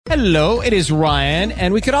Hello, it is Ryan,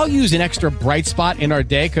 and we could all use an extra bright spot in our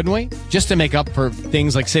day, couldn't we? Just to make up for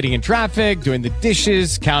things like sitting in traffic, doing the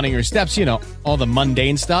dishes, counting your steps, you know, all the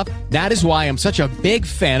mundane stuff. That is why I'm such a big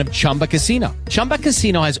fan of Chumba Casino. Chumba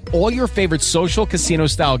Casino has all your favorite social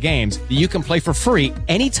casino-style games that you can play for free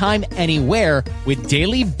anytime, anywhere with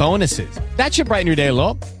daily bonuses. That should brighten your day a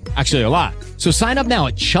little. Actually, a lot. So sign up now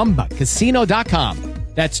at ChumbaCasino.com.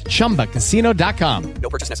 That's ChumbaCasino.com. No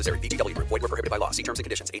purchase necessary. VGW Group. Void where prohibited by law. See terms and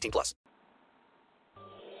conditions. 18+.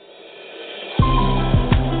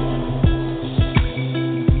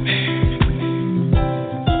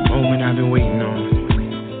 Moment I've been waiting on,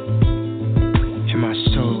 and my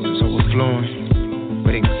soul is overflowing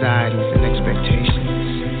with anxieties and expectations,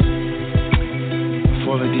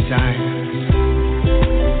 full of desires.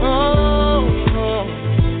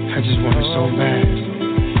 I just want it so bad,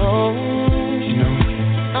 you know.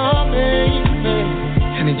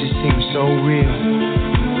 And it just seems so real.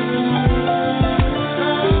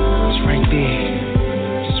 It's right there.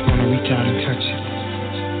 Just wanna reach out and touch it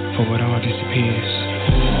before it all disappears.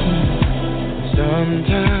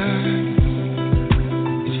 Sometimes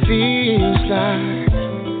it feels like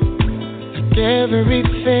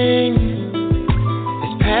everything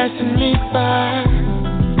is passing me by.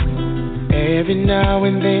 Every now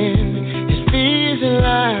and then it feels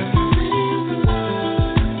like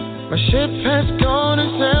my ship has gone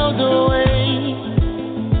and sailed away,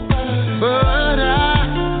 but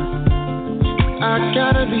I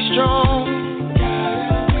gotta be strong,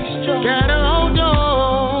 gotta hold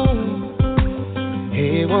on,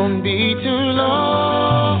 it won't be too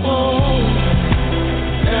long.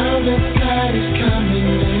 Now the tide is coming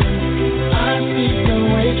in, I see the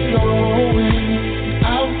waves flowing,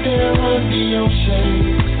 out there on the ocean,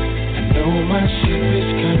 I know my ship is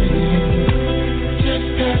coming in.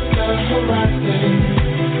 Past the horizon,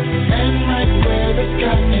 and right where the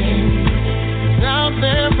sky ends, out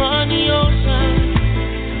there on the ocean,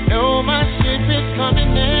 know my ship is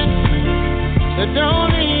coming in, so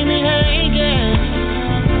don't leave me hanging.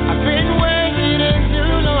 I've been waiting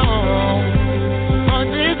too long for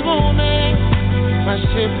this moment. My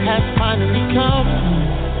ship has finally come.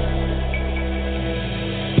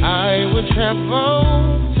 I will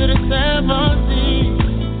travel to the seven seas.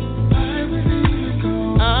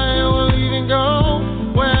 I will even go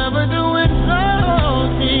wherever the wind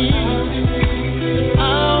blows me.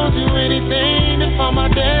 I'll do anything to find my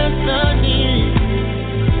destiny.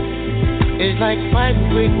 It's like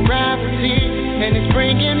fighting with gravity, and it's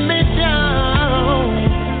bringing me down.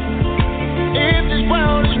 If this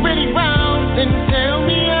world is really round, then tell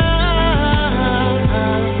me how.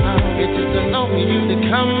 It's just alone for you to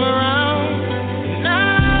come around.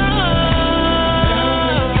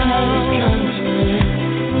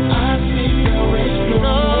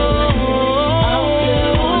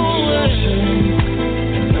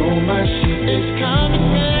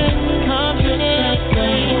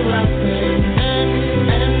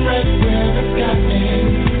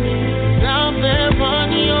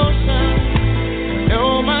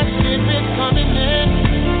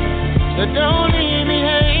 So don't leave me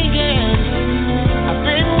hanging. I've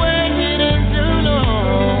been waiting too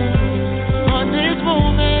long for this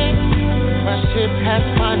moment. My ship has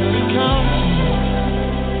finally come.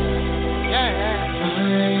 Yeah.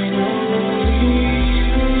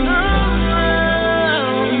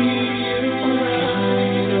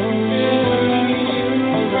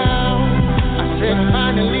 Around. I said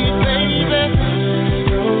finally, baby.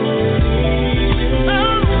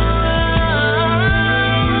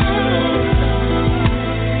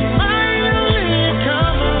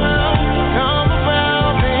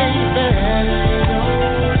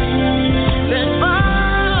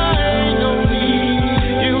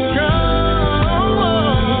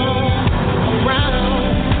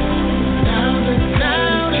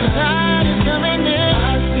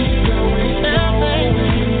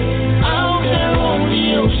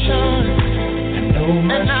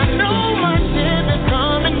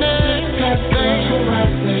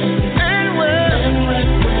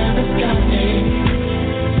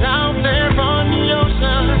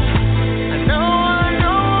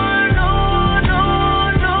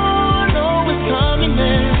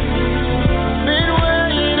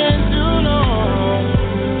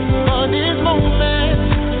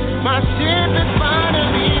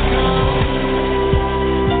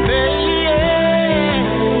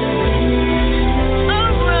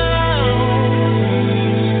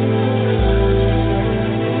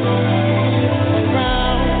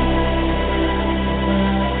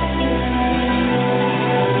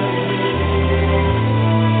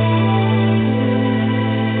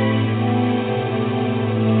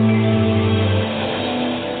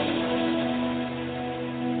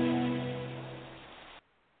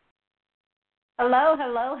 Hello,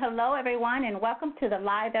 hello, hello, everyone, and welcome to the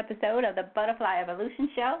live episode of the Butterfly Evolution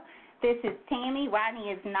Show. This is Tammy. Rodney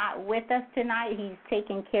is not with us tonight. He's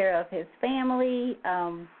taking care of his family.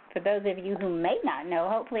 For those of you who may not know,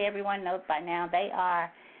 hopefully everyone knows by now, they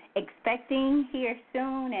are expecting here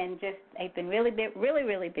soon, and they've been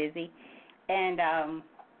really busy. And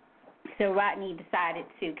so Rodney decided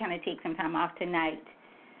to kind of take some time off tonight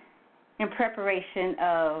in preparation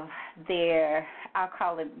of their, I'll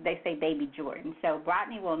call it, they say baby Jordan. So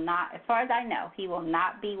Rodney will not, as far as I know, he will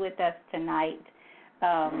not be with us tonight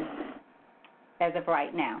as of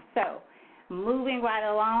right now. So moving right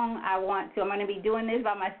along, I'm going to be doing this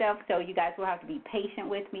by myself, so you guys will have to be patient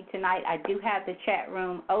with me tonight. I do have the chat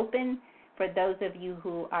room open for those of you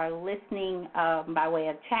who are listening by way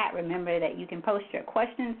of chat. Remember that you can post your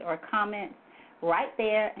questions or comments right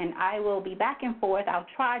there, and I will be back and forth. I'll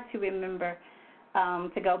try to remember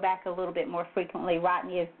to go back a little bit more frequently.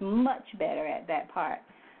 Rodney is much better at that part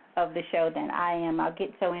of the show than I am. I'll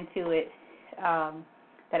get so into it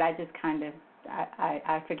that I just kind of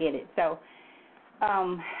I forget it. So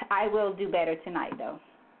I will do better tonight, though.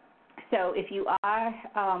 So if you are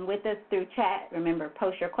with us through chat, remember,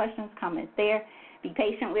 post your questions, comments there. Be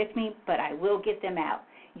patient with me, but I will get them out.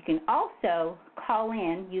 You can also call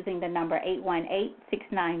in using the number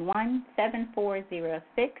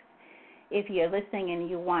 818-691-7406. If you're listening and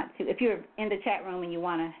you want to, if you're in the chat room and you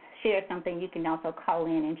want to share something, you can also call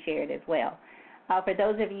in and share it as well. For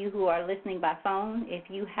those of you who are listening by phone, if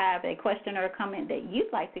you have a question or a comment that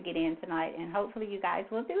you'd like to get in tonight, and hopefully you guys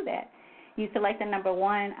will do that, you select the number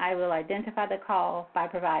 1. I will identify the call by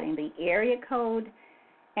providing the area code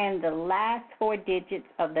and the last 4 digits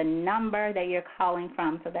of the number that you're calling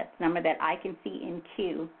from, so that's the number that I can see in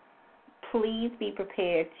queue. Please be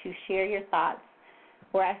prepared to share your thoughts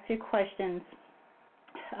or ask your questions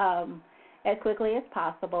as quickly as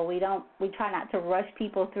possible. We try not to rush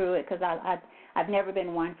people through it, because I've never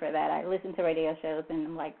been one for that. I listen to radio shows and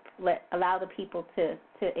I'm like, allow the people to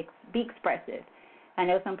be expressive. I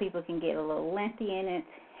know some people can get a little lengthy in it,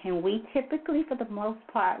 and we typically, for the most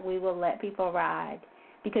part, we will let people ride,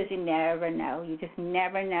 because you never know. You just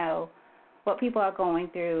never know what people are going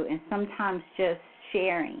through, and sometimes just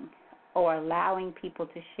sharing or allowing people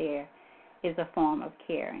to share is a form of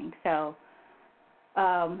caring. So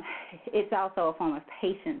it's also a form of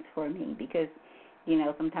patience for me, because,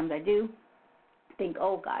 sometimes I do think,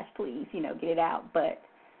 oh, gosh, please, get it out. But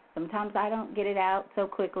sometimes I don't get it out so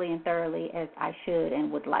quickly and thoroughly as I should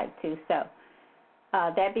and would like to. So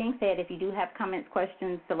that being said, if you do have comments,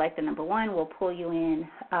 questions, select the number 1. We'll pull you in.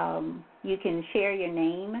 You can share your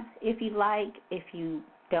name if you like. If you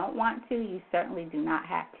don't want to, you certainly do not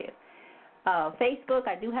have to. Facebook,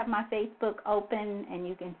 I do have my Facebook open, and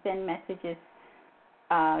you can send messages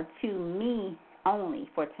to me only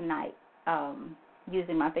for tonight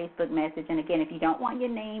using my Facebook message. And, again, if you don't want your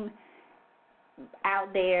name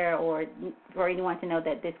out there or for anyone to know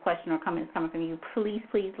that this question or comment is coming from you, please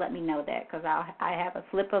let me know that, because I have a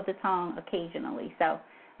slip of the tongue occasionally. So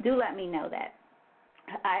do let me know that.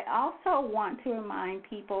 I also want to remind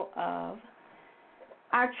people of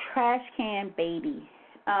our trash can baby.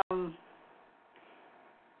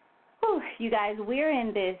 You guys, we're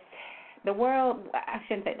in the world, I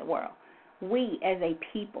shouldn't say the world, we as a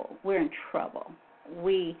people, we're in trouble.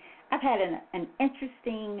 I've had an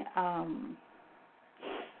interesting,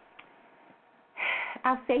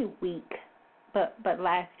 I'll say week, but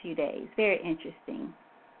last few days, very interesting,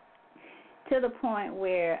 to the point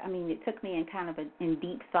where, it took me in kind of in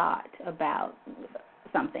deep thought about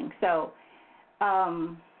something. So,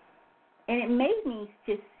 and it made me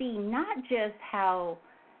just see not just how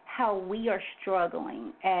we are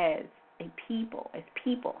struggling as people,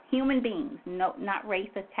 human beings, no, not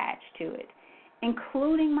race attached to it,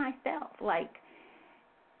 including myself. Like,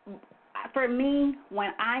 for me,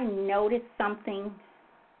 when I notice something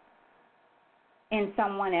in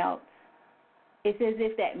someone else, it's as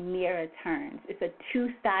if that mirror turns. It's a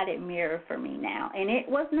two-sided mirror for me now. And it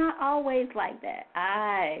was not always like that.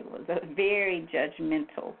 I was a very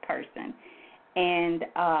judgmental person. And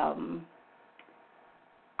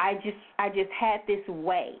I just had this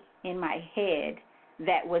way in my head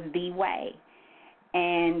that was the way.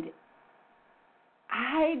 And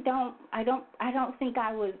I don't think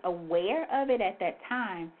I was aware of it at that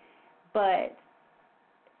time, but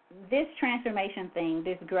this transformation thing,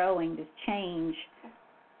 this growing, this change,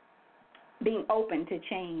 being open to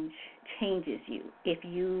change changes you if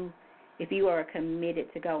you are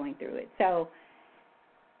committed to going through it. So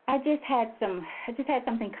I just had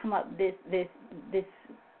something come up this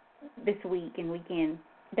week and weekend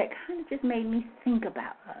that kind of just made me think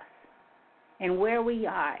about us and where we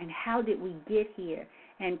are and how did we get here,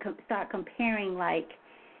 and start comparing like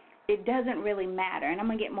it doesn't really matter. And I'm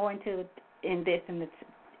going to get more into this in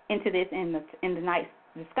the night's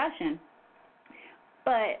discussion.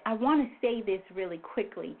 But I want to say this really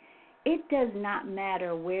quickly. It does not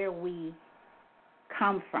matter where we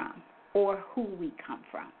come from or who we come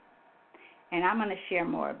from. And I'm going to share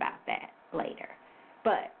more about that later.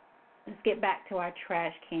 But let's get back to our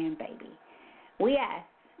trash can baby. We ask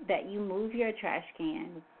that you move your trash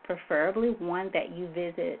can, preferably one that you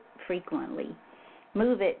visit frequently.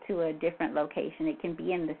 Move it to a different location. It can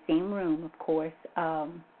be in the same room, of course.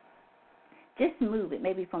 Just move it,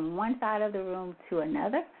 maybe from one side of the room to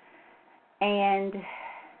another. And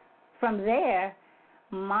from there,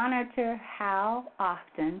 monitor how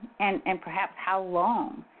often and perhaps how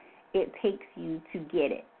long it takes you to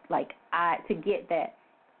get it. To get that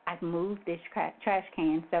I've moved this trash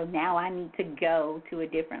can, so now I need to go to a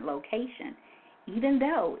different location. Even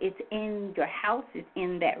though it's in your house, it's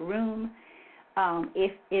in that room.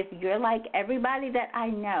 If you're like everybody that I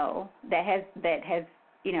know that has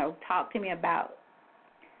talked to me about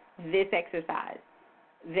this exercise,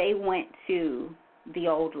 they went to the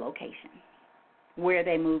old location where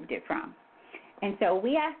they moved it from. And so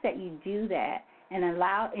we ask that you do that, and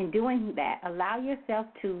in doing that, allow yourself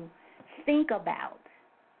to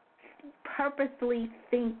purposely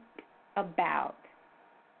think about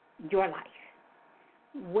your life.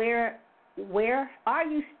 Where are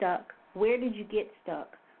you stuck? Where did you get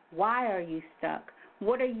stuck? Why are you stuck?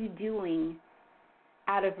 What are you doing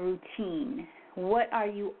out of routine? What are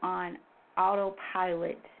you on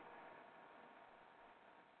autopilot?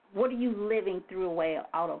 What are you living through a way of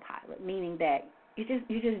autopilot? Meaning that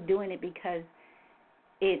you're just doing it because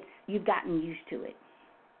you've gotten used to it.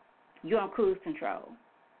 You're on cruise control.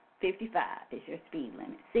 55 is your speed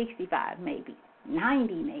limit. 65 maybe.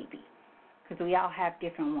 90 maybe. Because we all have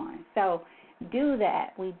different ones. So do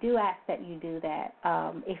that. We do ask that you do that.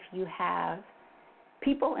 If you have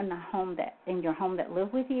people in your home that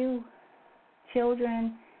live with you,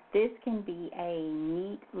 children, this can be a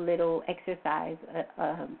neat little exercise,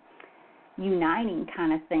 uniting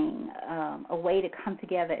kind of thing, a way to come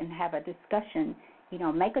together and have a discussion.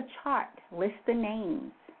 Make a chart, list the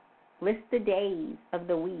names, list the days of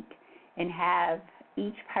the week, and have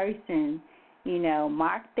each person,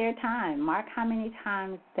 mark their time, mark how many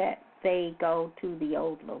times that they go to the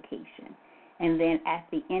old location. And then at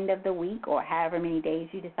the end of the week or however many days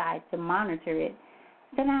you decide to monitor it,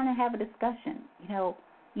 sit down and have a discussion.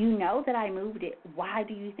 You know that I moved it. Why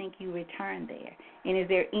do you think you returned there? And is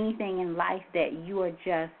there anything in life that you are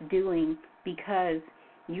just doing because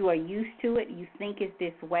you are used to it? You think it's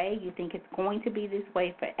this way. You think it's going to be this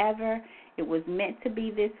way forever. It was meant to be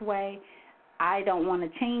this way. I don't want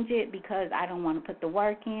to change it because I don't want to put the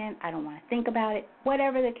work in. I don't want to think about it.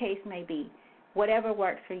 Whatever the case may be, whatever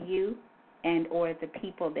works for you and or the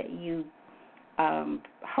people that you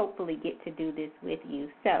hopefully get to do this with you.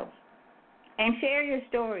 So, and share your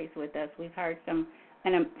stories with us. We've heard some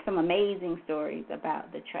amazing stories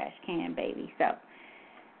about the trash can baby. So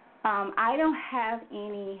I don't have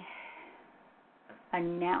any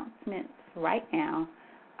announcements right now.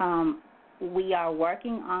 We are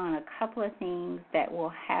working on a couple of things that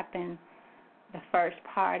will happen the first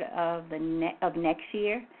part of next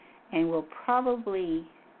year, and we'll probably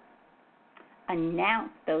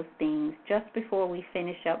announce those things just before we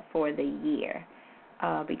finish up for the year,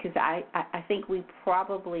 because I think we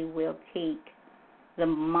probably will take the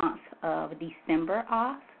month of December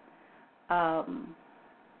off.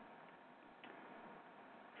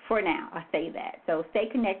 For now, I say that. So stay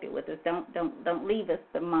connected with us. Don't leave us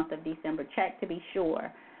the month of December. Check to be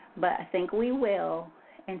sure. But I think we will,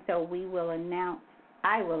 and so we will announce.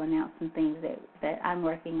 I will announce some things that I'm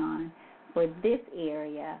working on for this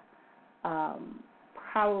area,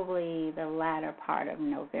 probably the latter part of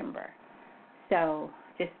November. So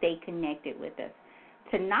just stay connected with us.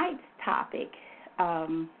 Tonight's topic,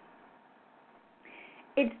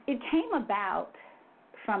 it came about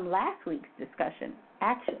from last week's discussion,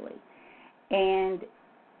 actually. And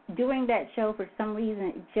during that show, for some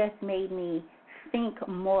reason, it just made me think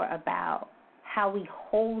more about how we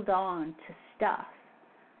hold on to stuff,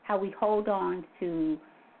 how we hold on to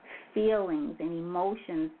feelings and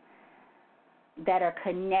emotions that are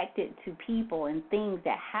connected to people and things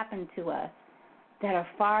that happen to us that are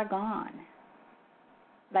far gone.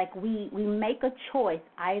 Like we make a choice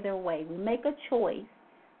either way. We make a choice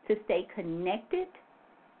to stay connected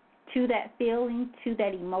to that feeling, to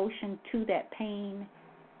that emotion, to that pain,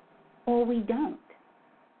 or we don't.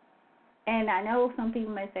 And I know some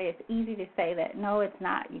people may say it's easy to say that. No, it's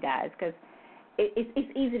not, you guys, because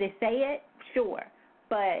it's easy to say it, sure,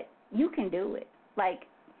 but you can do it. Like,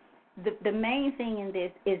 the main thing in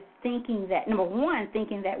this is thinking that, number one,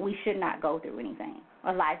 thinking that we should not go through anything.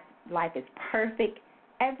 Our life is perfect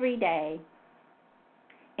every day,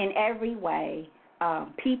 in every way.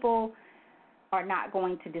 People are not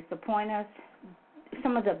going to disappoint us.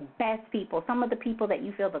 Some of the best people, some of the people that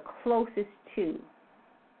you feel the closest to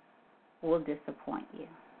will disappoint you.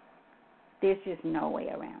 There's just no way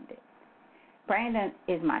around it. Brandon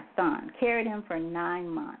is my son. Carried him for 9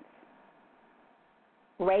 months.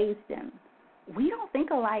 Raised him. We don't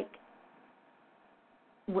think alike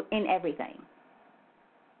in everything.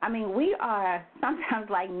 I mean, we are sometimes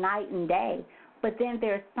like night and day, but then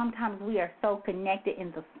there's sometimes we are so connected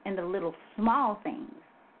in the little small things.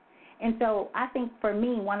 And so I think for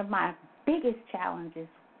me, one of my biggest challenges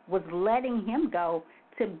was letting him go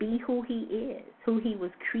to be who he is, who he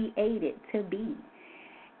was created to be,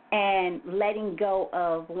 and letting go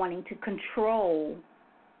of wanting to control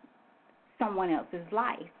someone else's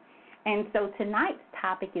life. And so tonight's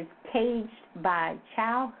topic is caged by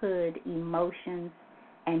childhood emotions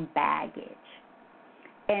and baggage.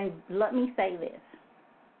 And let me say this.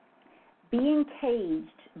 Being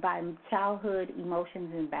caged by childhood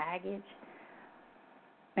emotions and baggage,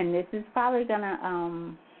 and this is probably going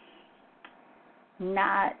to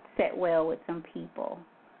not sit well with some people,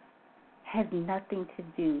 has nothing to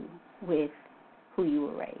do with who you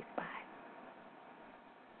were raised by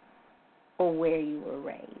or where you were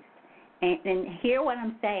raised. And hear what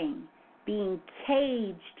I'm saying, being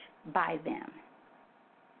caged by them.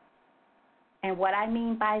 And what I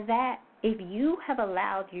mean by that, if you have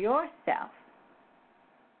allowed yourself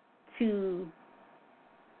to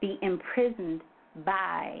be imprisoned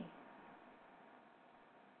by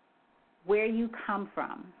where you come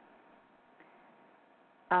from,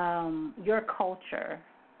 your culture,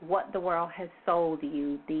 what the world has sold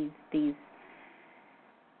you, these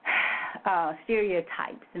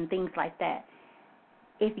stereotypes and things like that.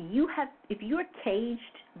 If you're caged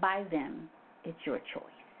by them, it's your choice.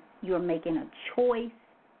 You're making a choice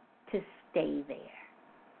to stay there.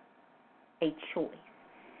 A choice.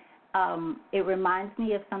 It reminds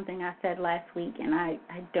me of something I said last week, and I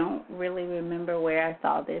don't really remember where I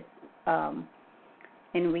saw this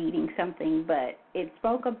in reading something, but it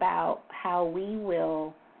spoke about how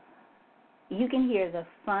you can hear the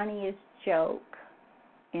funniest joke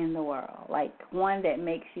in the world, like one that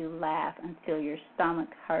makes you laugh until your stomach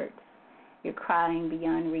hurts. You're crying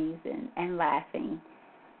beyond reason and laughing.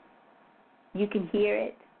 You can hear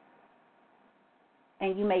it,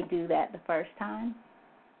 and you may do that the first time.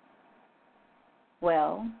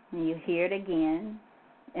 Well, when you hear it again,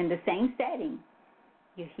 in the same setting,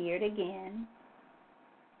 you hear it again,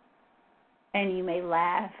 and you may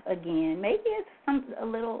laugh again. Maybe it's a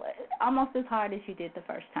little, almost as hard as you did the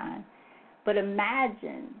first time. But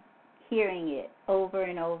imagine hearing it over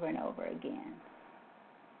and over and over again.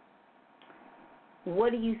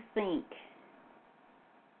 What do you think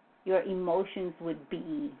your emotions would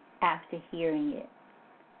be after hearing it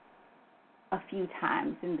a few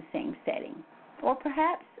times in the same setting? Or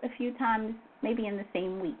perhaps a few times maybe in the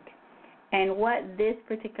same week. And what this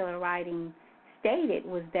particular writing stated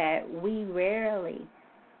was that we rarely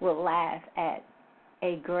will laugh at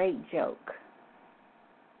a great joke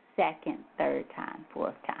second, third time,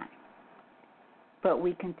 fourth time. But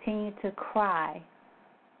we continue to cry,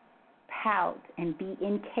 pout, and be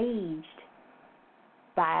encaged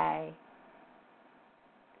by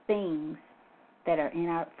things that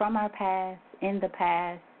are from our past, in the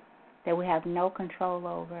past, that we have no control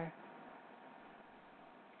over.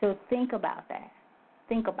 So think about that.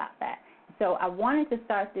 Think about that. So I wanted to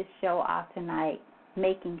start this show off tonight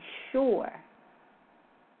making sure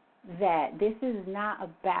that this is not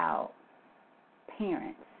about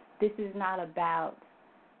parents. This is not about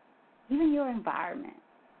even your environment,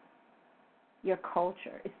 your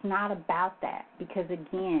culture. It's not about that because,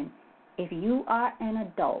 again, if you are an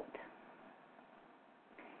adult,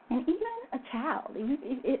 and even a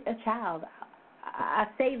child, I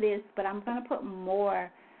say this, but I'm going to put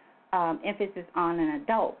more emphasis on an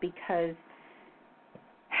adult because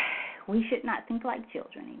we should not think like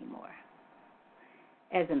children anymore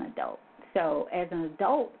as an adult. So as an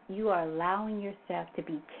adult, you are allowing yourself to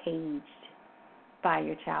be caged by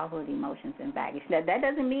your childhood emotions and baggage. Now, that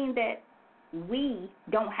doesn't mean that we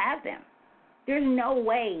don't have them. There's no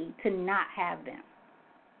way to not have them.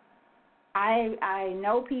 I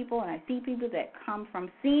know people and I see people that come from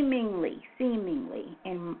seemingly,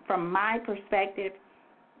 and from my perspective,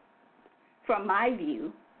 from my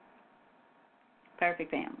view,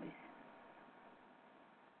 perfect families.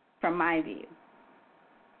 From my view.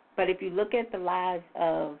 But if you look at the lives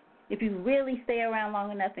of If you really stay around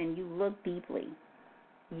long enough and you look deeply,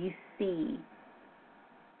 you see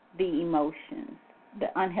the emotions, the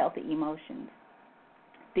unhealthy emotions,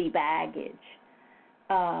 the baggage.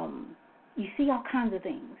 You see all kinds of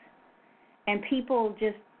things. And people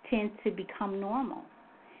just tend to become normal.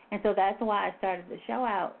 And so that's why I started the show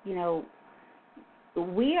out,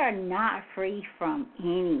 we are not free from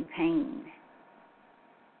any pain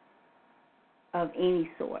of any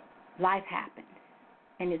sort. Life happens,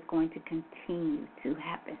 and it's going to continue to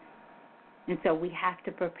happen. And so we have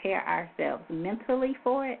to prepare ourselves mentally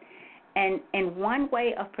for it. And one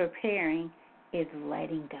way of preparing is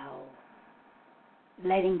letting go.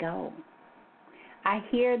 Letting go. I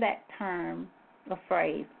hear that term, a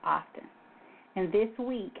phrase, often. And this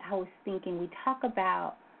week I was thinking, we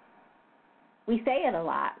say it a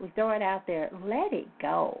lot, we throw it out there, let it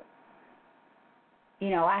go.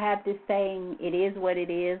 I have this saying, it is what it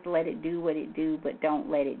is, let it do what it do, but don't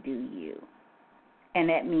let it do you. And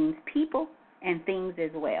that means people and things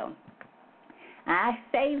as well. I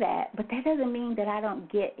say that, but that doesn't mean that I don't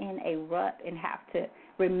get in a rut and have to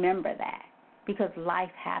remember that, because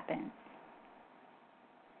life happens.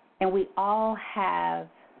 And we all have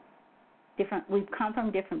we've come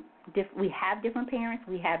from we have different parents,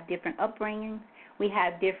 we have different upbringings, we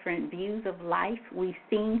have different views of life, we've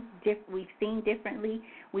seen differently,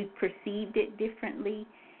 we've perceived it differently,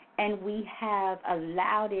 and we have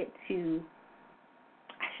allowed it to,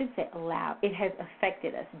 it has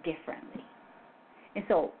affected us differently. And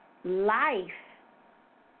so life,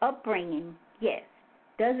 upbringing, yes,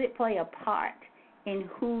 does it play a part in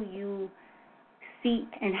who you see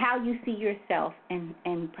and how you see yourself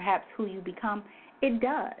and perhaps who you become? It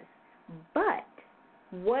does. But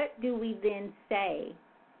what do we then say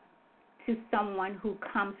to someone who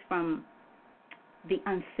comes from the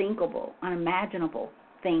unthinkable, unimaginable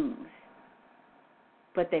things,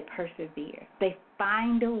 but they persevere? They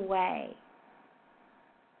find a way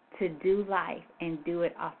to do life and do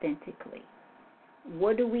it authentically.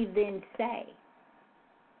 What do we then say?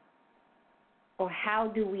 Or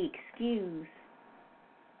how do we excuse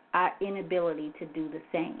our inability to do the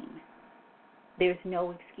same? There's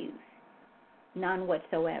no excuse, none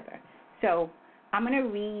whatsoever. So I'm going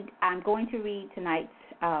to read tonight's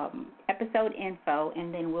episode info,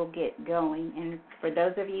 and then we'll get going. And for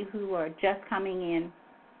those of you who are just coming in,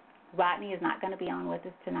 Rodney is not going to be on with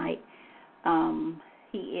us tonight.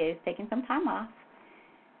 He is taking some time off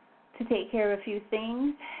to take care of a few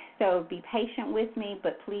things. So be patient with me,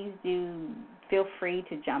 but please do feel free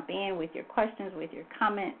to jump in with your questions, with your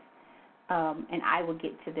comments, and I will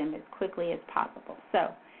get to them as quickly as possible.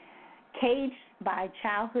 So, Caged by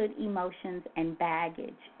Childhood Emotions and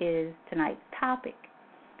Baggage is tonight's topic.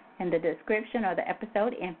 And the description or the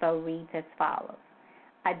episode info reads as follows: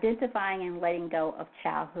 identifying and letting go of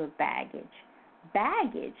childhood baggage.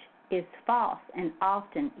 Baggage is false and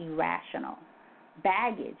often irrational.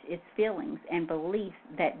 Baggage is feelings and beliefs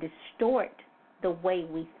that distort the way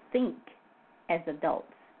we think as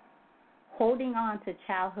adults. Holding on to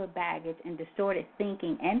childhood baggage and distorted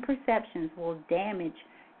thinking and perceptions will damage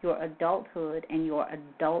your adulthood and your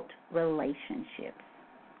adult relationships.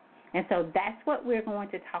 And so that's what we're going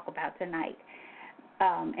to talk about tonight.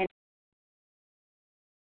 And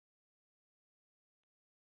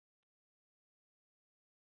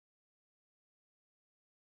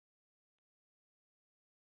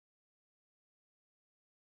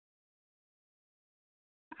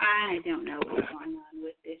I don't know what's going on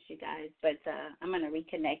with this, you guys, but I'm going to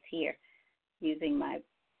reconnect here using my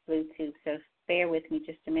Bluetooth. So bear with me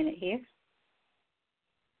just a minute here.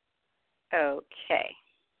 Okay.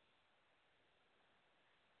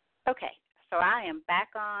 Okay, so I am back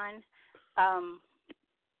on.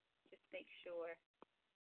 Just make sure.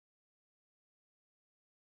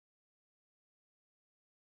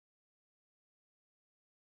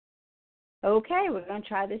 Okay, we're going to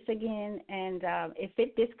try this again, and if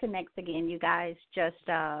it disconnects again, you guys just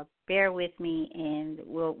bear with me, and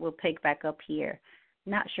we'll pick back up here.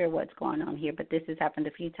 Not sure what's going on here, but this has happened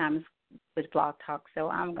a few times with Blog Talk, so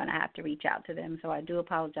I'm going to have to reach out to them. So I do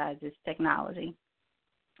apologize. It's technology.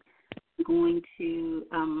 I'm going to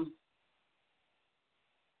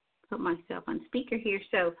put myself on speaker here.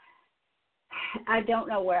 So I don't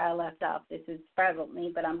know where I left off. This has frazzled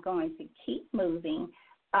me, but I'm going to keep moving.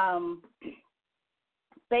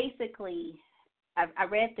 Basically, I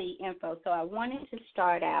read the info, so I wanted to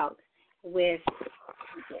start out with,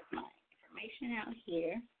 get my information out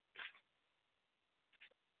here.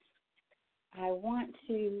 I want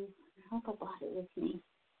to, I hope I brought it with me,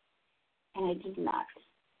 and I did not.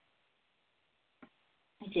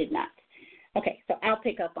 Okay, so I'll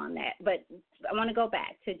pick up on that. But I want to go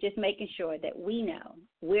back to just making sure that we know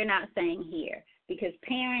we're not saying here, because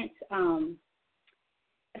parents,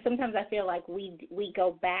 sometimes I feel like we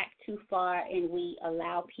go back too far and we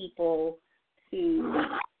allow people to,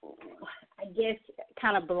 I guess,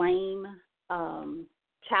 kind of blame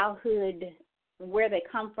childhood, where they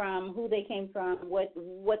come from, who they came from, what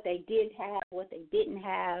they did have, what they didn't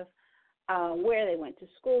have, where they went to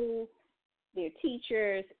school, their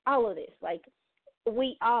teachers, all of this. Like,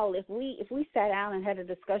 we all, if we sat down and had a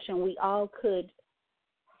discussion, we all could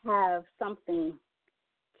have something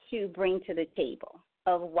to bring to the table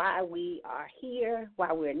of why we are here,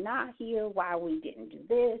 why we're not here, why we didn't do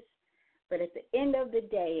this. But at the end of the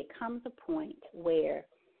day, it comes a point where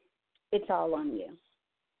it's all on you.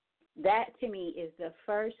 That, to me, is the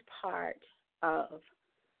first part of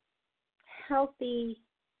healthy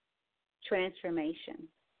transformation.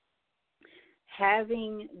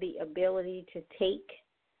 Having the ability to take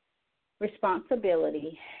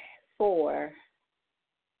responsibility for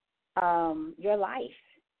your life,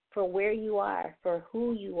 for where you are, for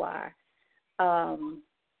who you are,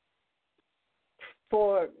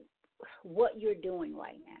 for what you're doing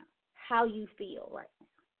right now, how you feel right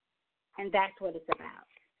now. And that's what it's about.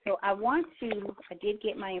 So I did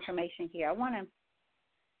get my information here. I want to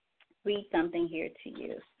read something here to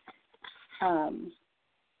you.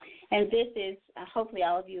 And this is, hopefully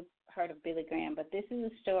all of you have heard of Billy Graham, but this is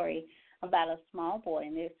a story about a small boy,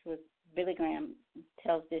 and Billy Graham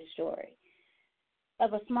tells this story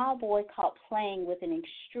of a small boy caught playing with an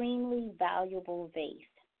extremely valuable vase.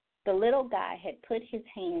 The little guy had put his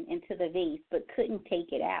hand into the vase but couldn't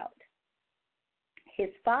take it out. His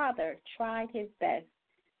father tried his best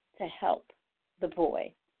to help the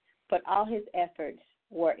boy, but all his efforts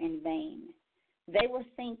were in vain. They were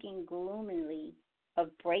thinking gloomily of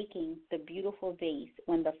breaking the beautiful vase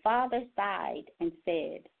when the father sighed and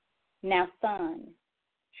said, "Now, son,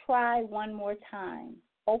 try one more time.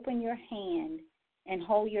 Open your hand and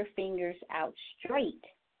hold your fingers out straight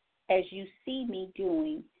as you see me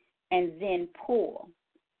doing, and then pull."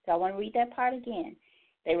 So I want to read that part again.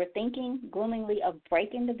 They were thinking gloomily of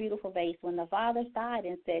breaking the beautiful vase when the father sighed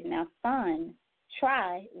and said, "Now, son,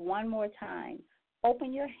 try one more time.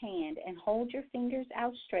 Open your hand and hold your fingers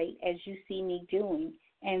out straight as you see me doing,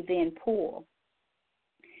 and then pull."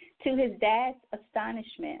 To his dad's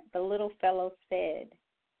astonishment, the little fellow said,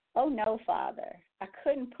 "Oh, no, Father, I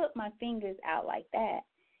couldn't put my fingers out like that.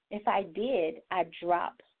 If I did, I'd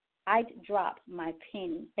drop my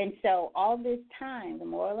penny." And so all this time, the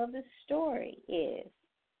moral of the story is,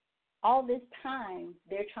 all this time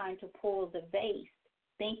they're trying to pull the vase,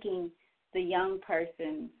 thinking the young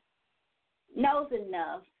person knows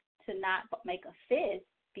enough to not make a fist,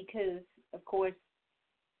 because, of course,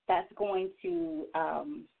 that's going to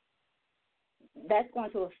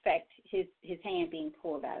affect his hand being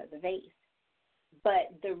pulled out of the vase.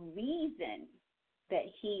 But the reason that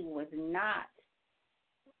he was not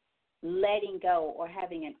letting go or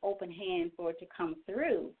having an open hand for it to come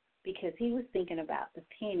through, because he was thinking about the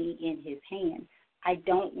penny in his hand. I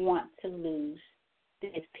don't want to lose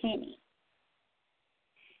this penny.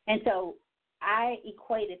 And so I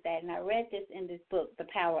equated that, and I read this in this book, The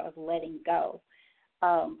Power of Letting Go,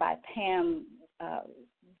 by Pam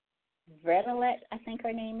Vredelet, I think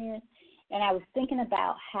her name is. And I was thinking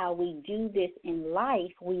about how we do this in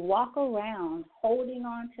life. We walk around holding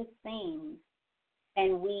on to things,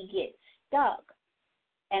 and we get stuck,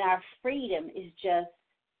 and our freedom is just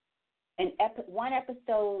one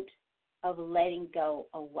episode of letting go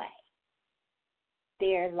away.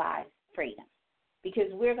 There lies freedom,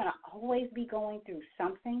 because we're going to always be going through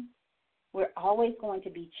something. We're always going to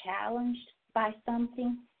be challenged by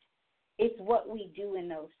something. It's what we do in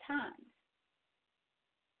those times.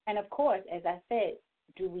 And, of course, as I said,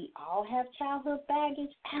 do we all have childhood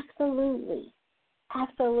baggage? Absolutely.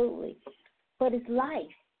 Absolutely. But it's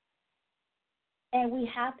life. And we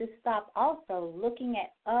have to stop also looking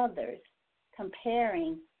at others,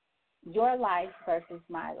 comparing your life versus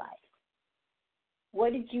my life.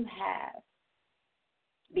 What did you have?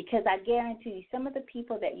 Because I guarantee you, some of the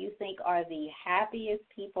people that you think are the happiest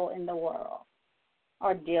people in the world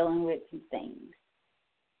are dealing with some things.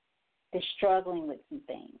 They're struggling with some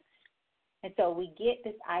things. And so we get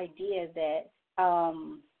this idea that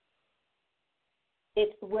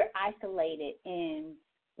we're isolated in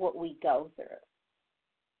what we go through.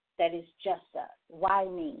 That is just us. Why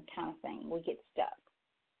me kind of thing. We get stuck.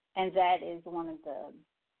 And that is one of the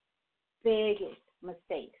biggest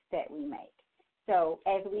mistakes that we make. So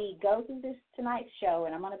as we go through this tonight's show,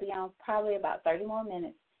 and I'm going to be on probably about 30 more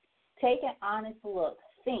minutes, take an honest look.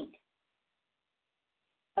 Think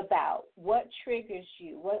about what triggers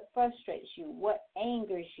you, what frustrates you, what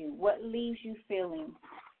angers you, what leaves you feeling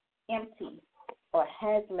empty or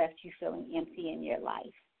has left you feeling empty in your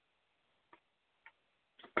life.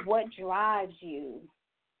 What drives you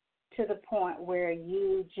to the point where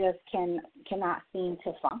you just cannot seem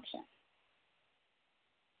to function?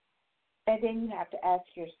 And then you have to ask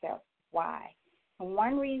yourself, why? And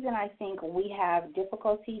one reason I think we have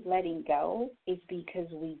difficulty letting go is because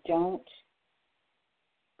we don't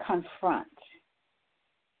confront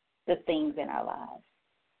the things in our lives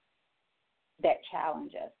that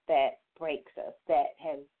challenge us, that breaks us, that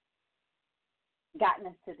has gotten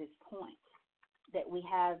us to this point, that we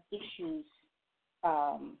have issues.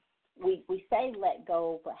 We say let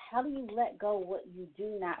go, but how do you let go what you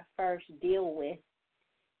do not first deal with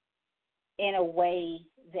in a way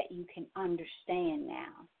that you can understand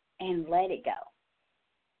now and let it go?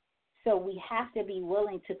 So we have to be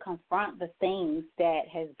willing to confront the things that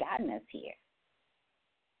has gotten us here.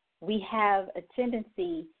 We have a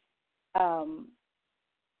tendency,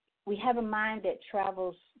 we have a mind that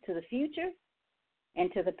travels to the future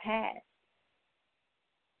and to the past.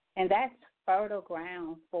 And that's fertile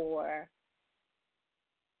ground for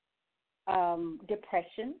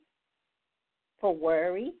depression, for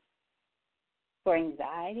worry, for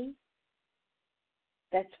anxiety.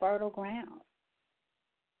 That's fertile ground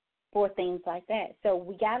for things like that. So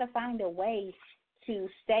we got to find a way to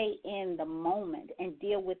stay in the moment and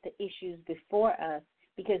deal with the issues before us,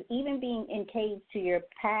 because even being encaged to your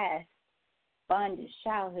past, bondage,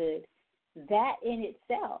 childhood, that in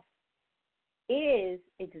itself is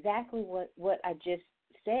exactly what I just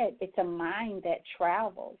said. It's a mind that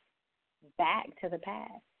travels back to the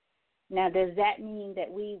past. Now, does that mean that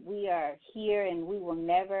we are here and we will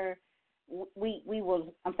never,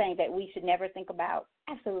 I'm saying that we should never think about?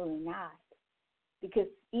 Absolutely not. Because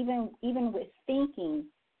even with thinking,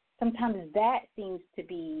 sometimes that seems to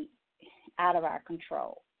be out of our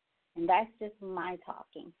control. And that's just my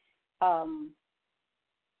talking.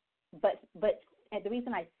 But the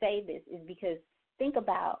reason I say this is because think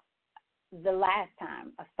about the last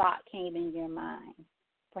time a thought came in your mind,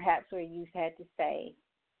 perhaps where you had to say,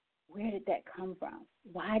 where did that come from?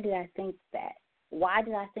 Why did I think that? Why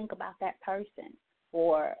did I think about that person?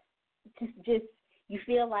 Or just you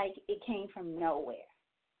feel like it came from nowhere.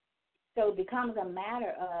 So it becomes a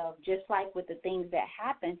matter of, just like with the things that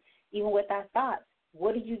happen, even with our thoughts,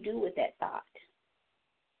 what do you do with that thought?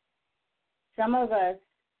 Some of us,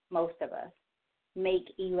 most of us,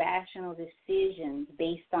 make irrational decisions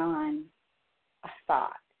based on a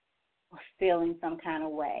thought or feeling some kind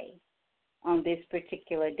of way on this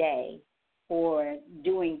particular day or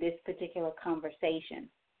doing this particular conversation.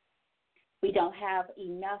 We don't have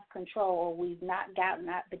enough control, or we've not gotten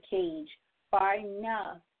out the cage far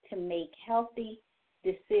enough to make healthy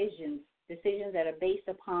decisions that are based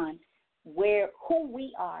upon who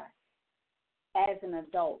we are as an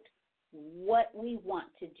adult, what we want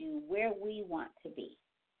to do, where we want to be.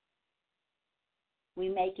 We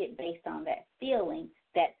make it based on that feeling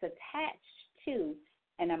that's attached to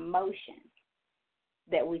an emotion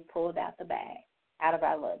that we pulled out the bag, out of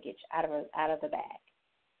our luggage, out of the bag.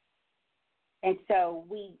 And so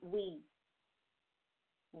we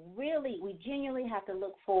genuinely have to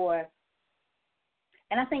look for,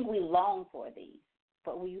 and I think we long for these,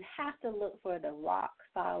 but we have to look for the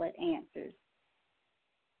rock-solid answers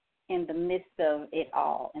in the midst of it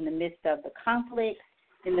all, in the midst of the conflict,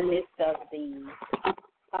 in the midst of the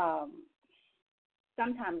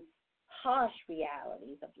sometimes harsh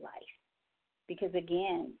realities of life. Because,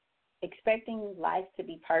 again, expecting life to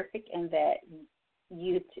be perfect and that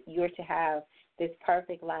you're to have this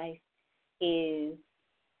perfect life is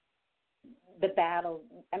the battle.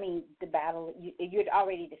 You're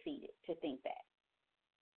already defeated to think that.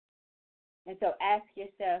 And so ask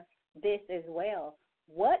yourself this as well.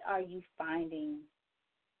 What are you finding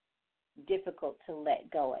difficult to let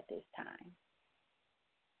go at this time?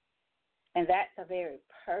 And that's a very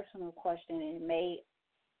personal question, and it may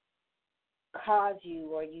cause you,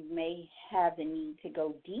 or you may have the need to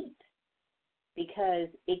go deep, because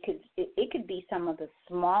it could be some of the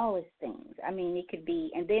smallest things. I mean, it could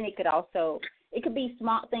be, and then it could be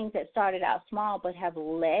small things that started out small but have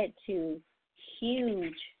led to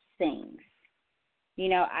huge things. You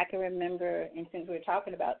know, I can remember, and since we're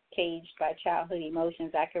talking about caged by childhood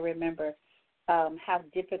emotions, I can remember how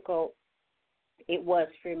difficult it was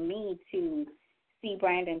for me to see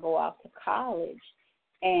Brandon go off to college.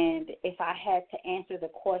 And if I had to answer the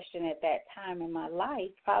question at that time in my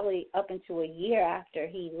life, probably up until a year after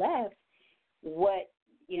he left, what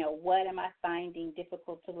am I finding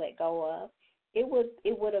difficult to let go of? It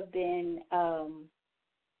would have been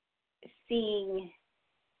seeing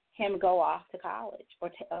him go off to college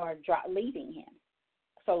or leaving him.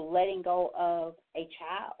 So letting go of a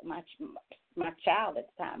child, my child at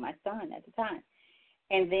the time, my son at the time.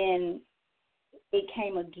 And then it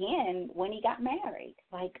came again when he got married.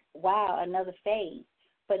 Like, wow, another phase.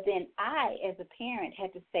 But then I, as a parent,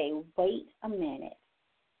 had to say, wait a minute.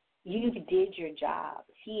 You did your job.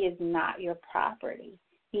 He is not your property.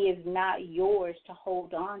 He is not yours to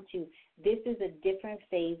hold on to. This is a different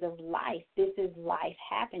phase of life. This is life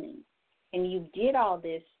happening. And you did all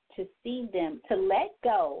this to see them, to let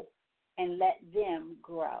go and let them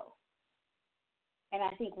grow. And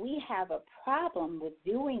I think we have a problem with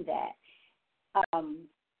doing that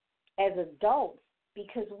as adults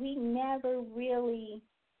because we never really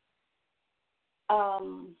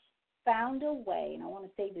found a way, and I want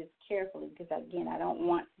to say this carefully because, again, I don't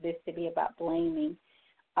want this to be about blaming.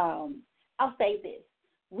 I'll say this.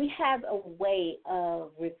 We have a way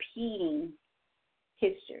of repeating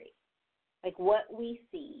history. Like what we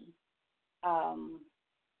see,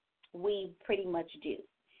 we pretty much do.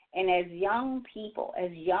 And as young people,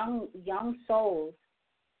 as young souls,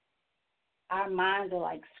 our minds are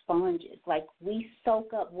like sponges. Like we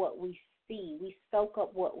soak up what we see. We soak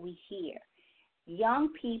up what we hear. Young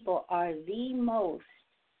people are the most,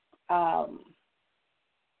 I'll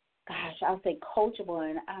say coachable,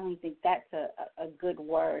 and I don't think that's a good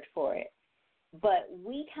word for it. But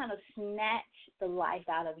we kind of snatch the life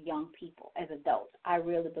out of young people as adults. I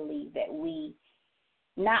really believe that we,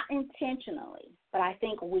 not intentionally, but I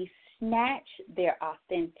think we snatch their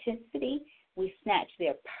authenticity, we snatch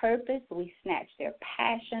their purpose, we snatch their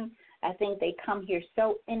passion. I think they come here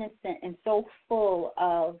so innocent and so full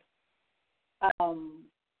of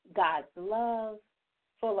God's love,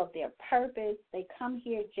 full of their purpose. They come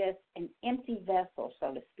here just an empty vessel,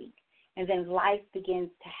 so to speak. And then life begins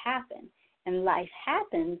to happen. And life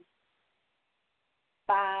happens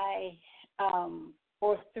by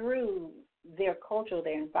or through their culture,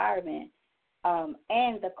 their environment,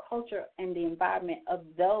 and the culture and the environment of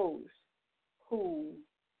those who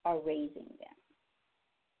are raising them.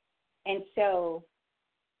 And so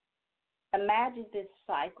imagine this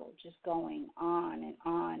cycle just going on and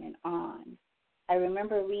on and on. I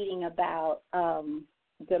remember reading about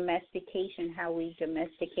domestication, how we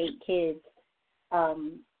domesticate kids.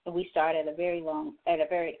 We start at a very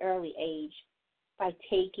early age by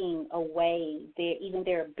taking away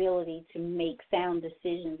their ability to make sound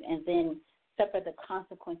decisions and then suffer the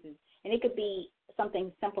consequences. And it could be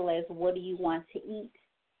something simple as what do you want to eat,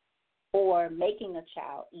 or making a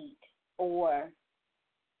child eat, or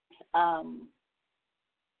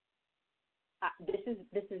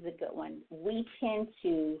this is a good one. We tend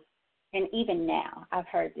to, and even now, I've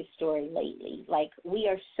heard this story lately, like we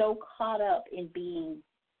are so caught up in being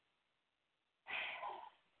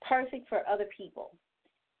perfect for other people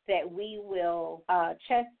that we will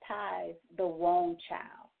chastise the wrong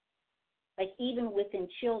child. Like even within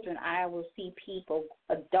children, I will see people,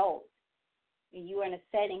 adults, you are in a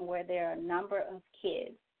setting where there are a number of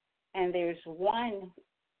kids, and there's one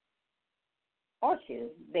or two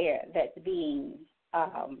there that's being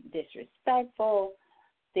disrespectful.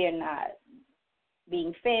 They're not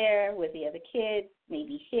being fair with the other kids,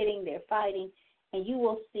 maybe hitting, they're fighting, and you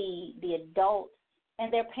will see the adults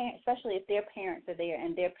and their parents, especially if their parents are there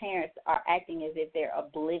and their parents are acting as if they're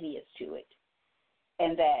oblivious to it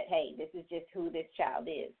and that, hey, this is just who this child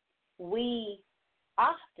is. We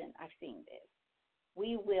often, I've seen this,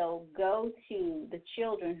 we will go to the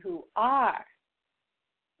children who are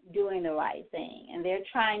doing the right thing and they're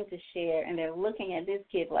trying to share and they're looking at this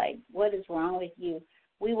kid like, what is wrong with you?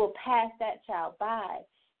 We will pass that child by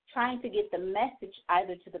trying to get the message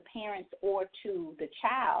either to the parents or to the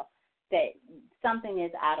child that something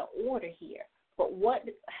is out of order here. But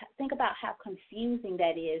think about how confusing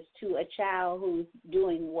that is to a child who's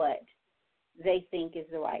doing what they think is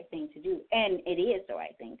the right thing to do. And it is the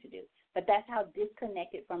right thing to do. But that's how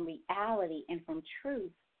disconnected from reality and from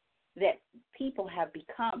truth that people have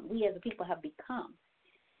become, we as a people have become.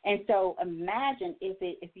 And so imagine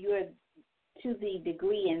if you're to the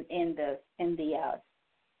degree in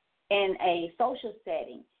a social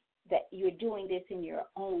setting that you're doing this in your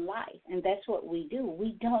own life, and that's what we do.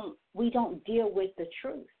 We don't deal with the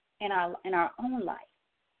truth in our own life.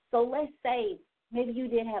 So let's say maybe you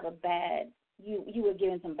did have you were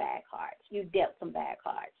given some bad cards. You dealt some bad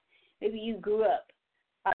cards. Maybe you grew up,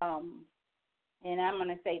 and I'm going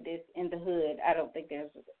to say this, in the hood. I don't think there's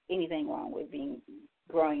anything wrong with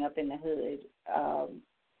growing up in the hood,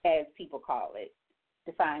 as people call it,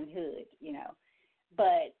 define hood, you know.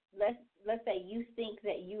 But let's say you think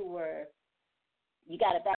that you you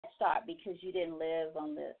got a bad start because you didn't live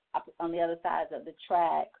on the other side of the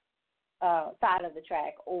track,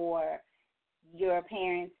 or your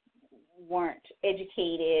parents weren't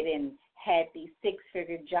educated and had these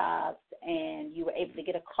six-figure jobs, and you were able to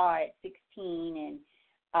get a car at 16, and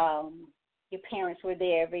your parents were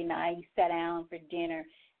there every night. You sat down for dinner.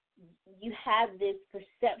 You have this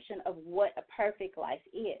perception of what a perfect life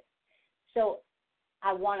is. So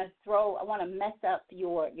I want to mess up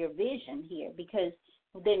your vision here, because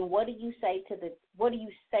then what do you say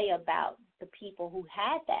about the people who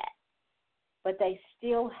had that, but they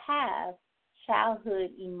still have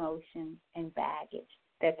childhood emotions and baggage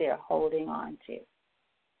that they're holding on to?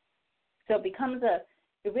 So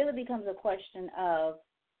it really becomes a question of,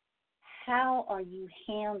 how are you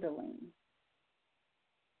handling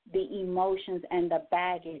the emotions and the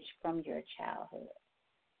baggage from your childhood?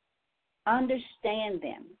 Understand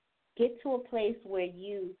them. Get to a place where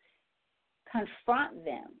you confront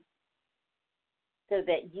them so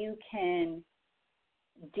that you can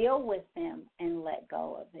deal with them and let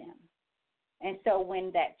go of them. And so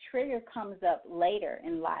when that trigger comes up later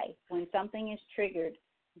in life, when something is triggered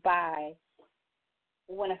by,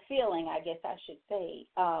 when a feeling, I guess I should say,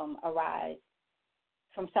 arises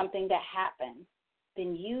from something that happened,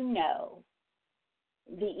 then you know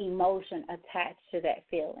the emotion attached to that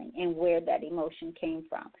feeling and where that emotion came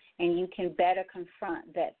from. And you can better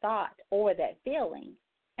confront that thought or that feeling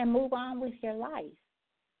and move on with your life.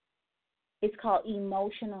 It's called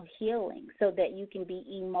emotional healing, so that you can be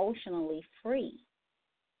emotionally free.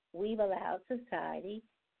 We've allowed society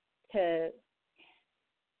to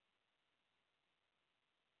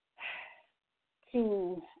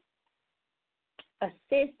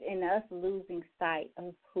assist in us losing sight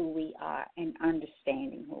of who we are and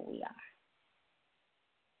understanding who we are,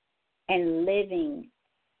 and living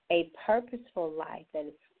a purposeful life that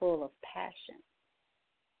is full of passion.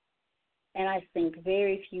 And I think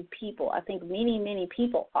very few people, I think many, many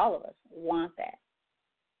people, all of us, want that.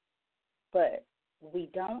 But we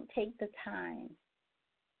don't take the time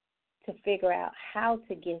to figure out how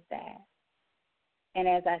to get that. And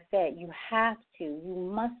as I said, you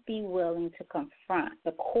must be willing to confront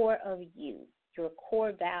the core of you, your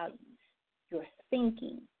core values, your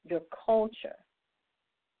thinking, your culture,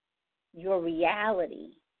 your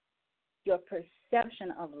reality, your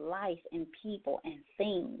perception of life and people and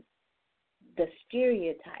things, the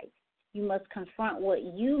stereotypes. You must confront what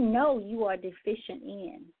you know you are deficient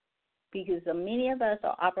in, because many of us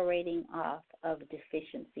are operating off of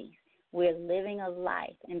deficiencies. We're living a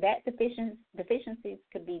life, and that deficiencies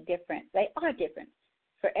could be different. They are different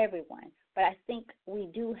for everyone, but I think we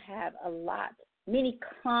do have many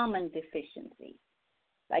common deficiencies.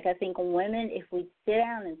 Like, I think women, if we sit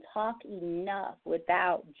down and talk enough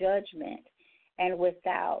without judgment and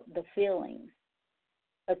without the feelings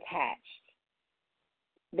attached,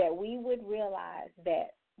 that we would realize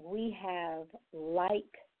that we have like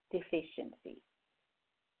deficiencies.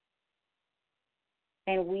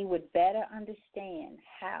 And we would better understand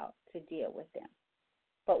how to deal with them.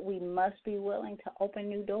 But we must be willing to open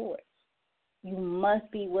new doors. You must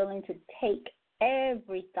be willing to take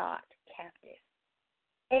every thought captive,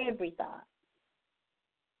 every thought,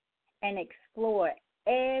 and explore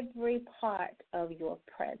every part of your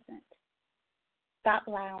present. Stop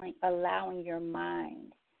allowing your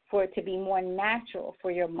mind, for it to be more natural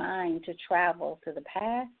for your mind to travel to the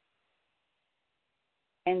past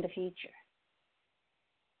and the future,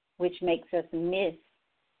 which makes us miss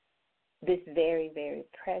this very, very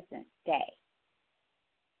present day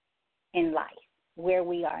in life, where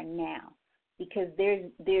we are now. Because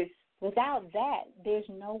there's without that, there's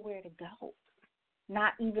nowhere to go,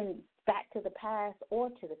 not even back to the past or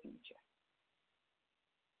to the future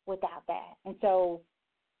without that. And so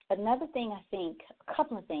another thing, I think, a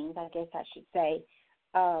couple of things I guess I should say,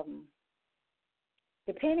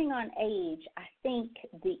 depending on age, I think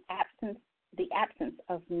the absence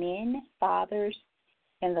of men, fathers,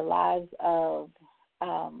 in the lives of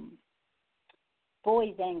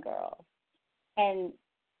boys and girls. And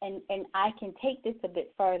I can take this a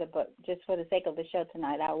bit further, but just for the sake of the show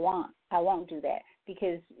tonight, I won't do that,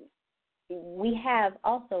 because we have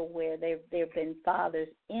also where there have been fathers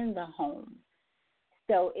in the home.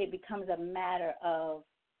 So it becomes a matter of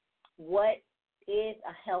what is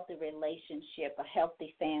a healthy relationship, a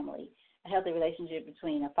healthy family, a healthy relationship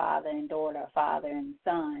between a father and daughter, a father and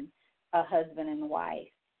son, a husband and wife,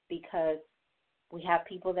 because we have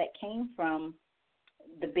people that came from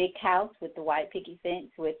the big house with the white picket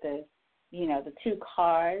fence with the 2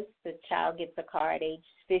 cars. The child gets a car at age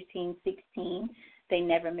 15, 16. They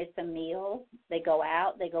never miss a meal. They go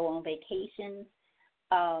out. They go on vacations.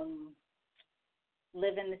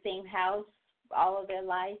 live in the same house all of their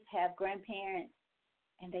life, have grandparents,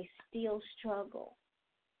 and they still struggle,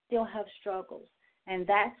 still have struggles. And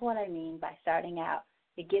that's what I mean by starting out.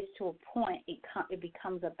 It gets to a point, it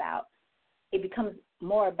becomes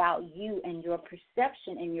more about you and your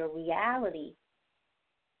perception and your reality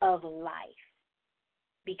of life.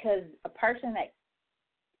 Because a person that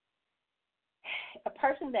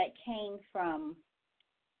came from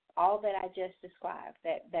all that I just described,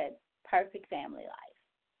 that perfect family life,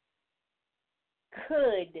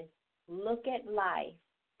 could look at life,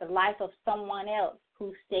 the life of someone else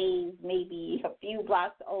who stays maybe a few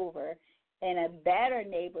blocks over in a better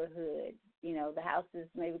neighborhood. You know, the house is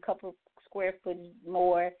maybe a couple square foot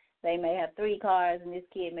more. They may have 3 cars, and this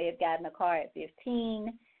kid may have gotten a car at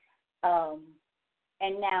 15.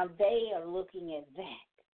 And now they are looking at that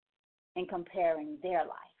and comparing their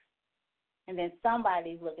life. And then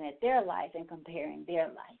somebody's looking at their life and comparing their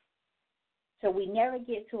life. So we never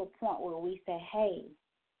get to a point where we say, hey,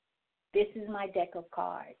 this is my deck of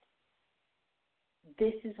cards.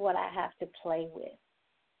 This is what I have to play with.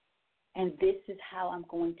 And this is how I'm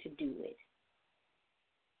going to do it.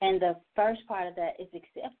 And the first part of that is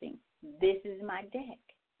accepting. This is my deck.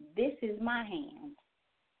 This is my hand.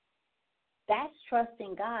 That's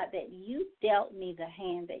trusting God that you dealt me the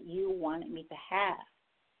hand that you wanted me to have.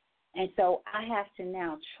 And so I have to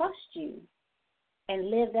now trust you and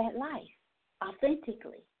live that life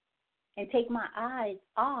authentically and take my eyes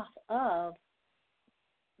off of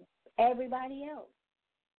everybody else,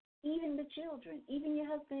 even the children, even your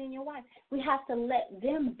husband and your wife. We have to let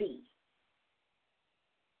them be.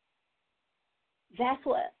 That's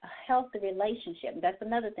what a healthy relationship, that's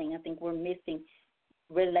another thing I think we're missing,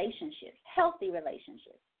 relationships, healthy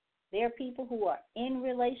relationships. There are people who are in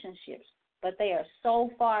relationships, but they are so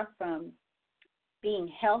far from being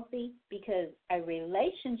healthy because a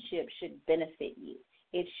relationship should benefit you.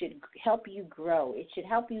 It should help you grow. It should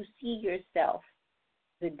help you see yourself,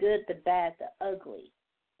 the good, the bad, the ugly,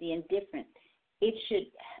 the indifferent. It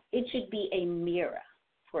should be a mirror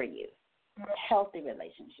for you, healthy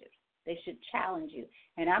relationships. They should challenge you.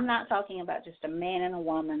 And I'm not talking about just a man and a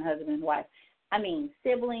woman, husband and wife. I mean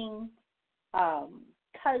siblings,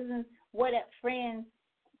 cousins, whatever, friends.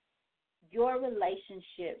 Your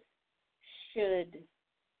relationships should,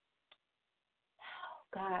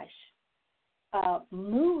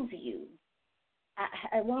 move you.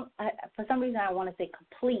 For some reason I want to say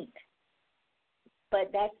complete, but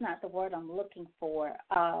that's not the word I'm looking for.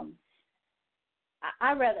 I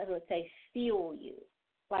rather would say fuel you.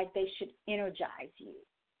 Like they should energize you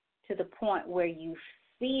to the point where you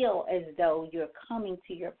feel as though you're coming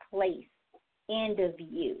to your place, end of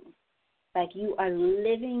you. Like you are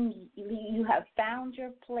living, you have found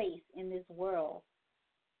your place in this world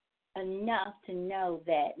enough to know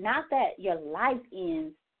that, not that your life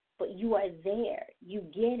ends, but you are there. You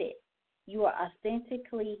get it. You are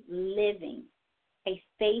authentically living a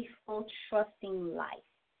faithful, trusting life.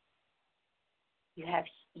 You have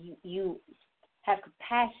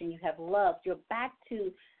compassion, you have love. You're back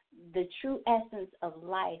to the true essence of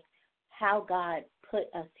life, how God put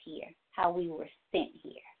us here, how we were sent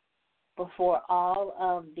here. Before all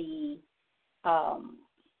of the, I'll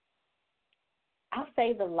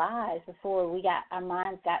say the lies, before our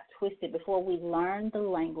minds got twisted, before we learned the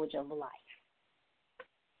language of life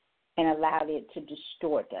and allowed it to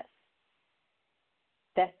distort us.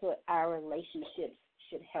 That's what our relationships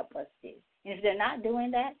should help us do. And if they're not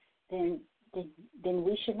doing that, then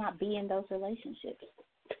we should not be in those relationships.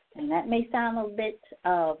 And that may sound a bit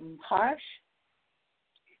harsh,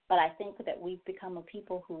 but I think that we've become a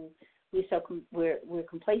people who we're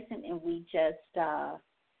complacent, and we just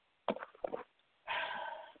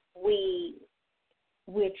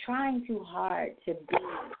we're trying too hard to be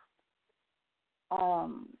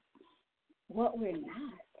what we're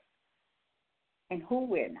not and who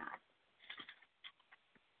we're not.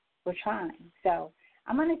 We're trying. So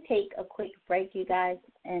I'm going to take a quick break, you guys,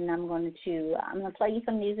 and I'm going to play you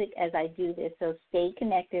some music as I do this. So stay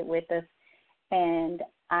connected with us, and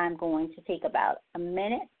I'm going to take about a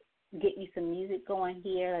minute, get you some music going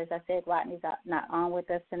here. As I said, Rodney's not on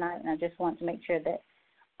with us tonight, and I just want to make sure that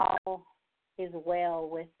all is well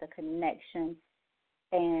with the connection,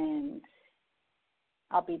 and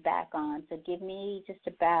I'll be back on. So give me just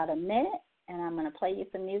about a minute, and I'm going to play you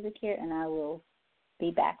some music here, and I will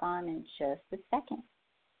be back on in just a second.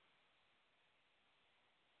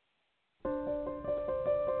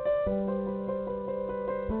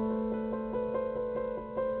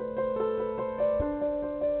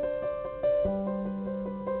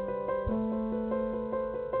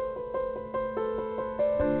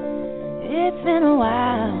 It's been a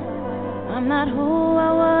while, I'm not who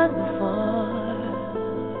I was before.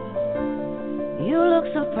 You look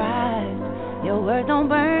surprised, your words don't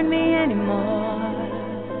burn me anymore.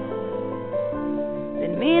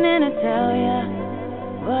 Been meaning to tell ya,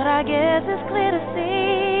 but I guess it's clear to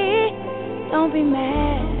see. Don't be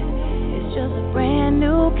mad, it's just a brand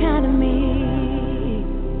new kind of me.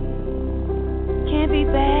 Can't be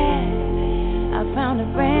bad, I found a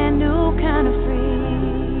brand new kind of free.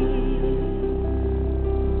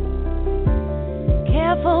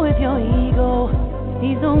 Careful with your ego,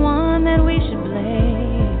 he's the one that we should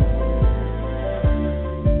blame.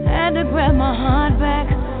 Had to grab my heart back,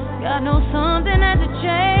 God knows something had to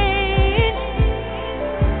change.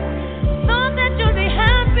 Thought that you'd be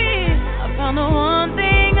happy, I found the one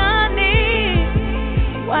thing I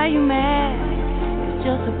need. Why you mad? It's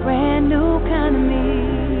just a brand new kind of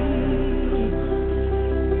me.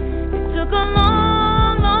 It took a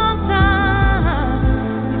long, long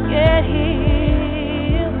time to get here.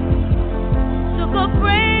 A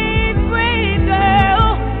brave, brave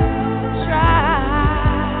girl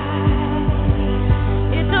try.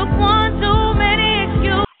 It took one too many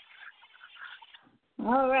excuses.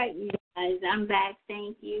 All right, you guys, I'm back.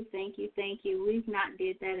 Thank you. We've not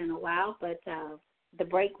did that in a while, but the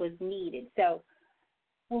break was needed. So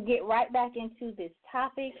we'll get right back into this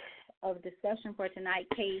topic of discussion for tonight,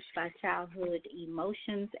 Caged by Childhood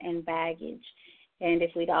Emotions and Baggage. And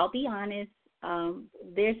if we'd all be honest,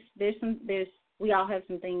 we all have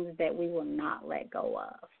some things that we will not let go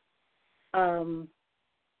of.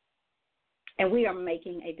 And we are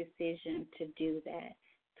making a decision to do that.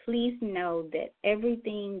 Please know that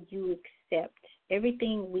everything you accept,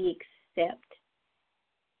 everything we accept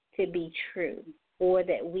to be true, or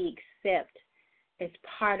that we accept as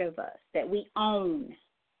part of us, that we own,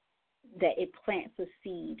 that it plants a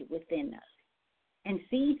seed within us. And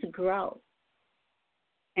seeds grow.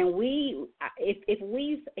 And if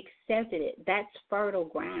we've accepted it, that's fertile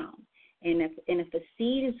ground. And if a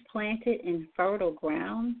seed is planted in fertile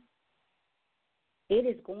ground, it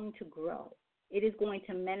is going to grow. It is going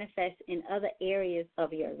to manifest in other areas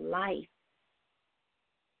of your life.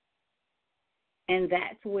 And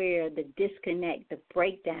that's where the disconnect, the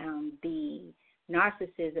breakdown, the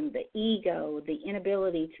narcissism, the ego, the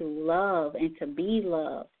inability to love and to be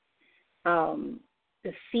loved,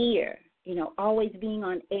 the fear, always being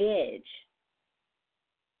on edge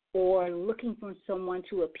or looking for someone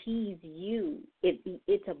to appease you.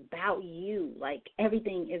 It's about you. Like,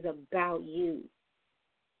 everything is about you.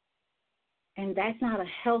 And that's not a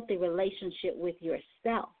healthy relationship with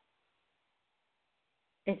yourself.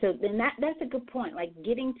 And so then that's a good point. Like,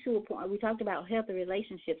 getting to a point, we talked about healthy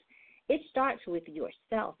relationships. It starts with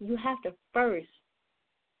yourself. You have to first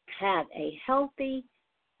have a healthy,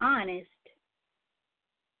 honest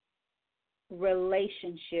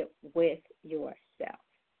relationship with yourself.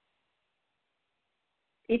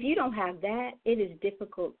 If you don't have that, it is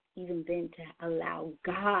difficult even then to allow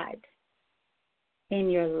God in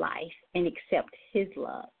your life and accept his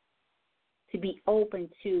love, to be open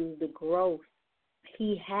to the growth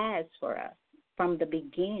he has for us from the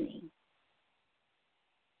beginning.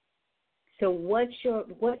 So what's your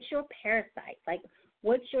parasite? Like,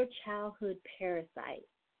 what's your childhood parasite?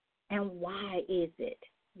 And why is it?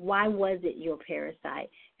 Why was it your parasite?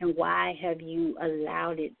 And why have you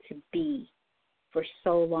allowed it to be for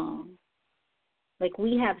so long? Like,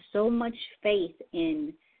 we have so much faith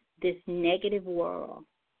in this negative world.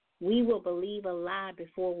 We will believe a lie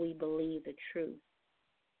before we believe the truth.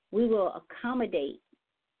 We will accommodate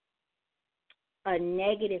a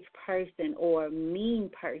negative person or a mean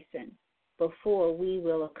person before we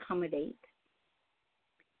will accommodate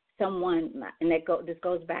someone. And this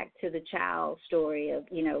goes back to the child story of,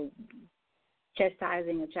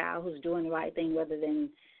 chastising a child who's doing the right thing rather than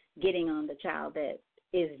getting on the child that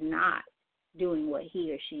is not doing what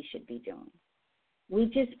he or she should be doing. We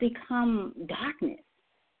just become darkness.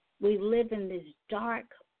 We live in this dark,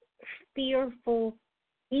 fearful,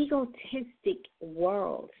 egotistic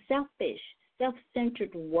world, selfish,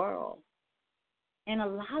 self-centered world. And a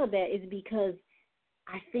lot of that is because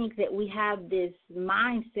I think that we have this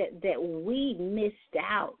mindset that we missed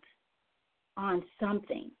out on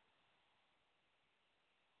something,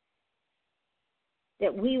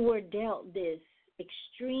 that we were dealt this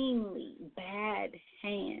extremely bad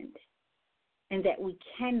hand and that we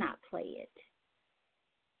cannot play it.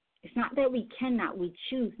 It's not that we cannot, we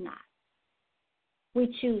choose not.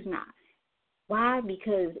 We choose not. Why?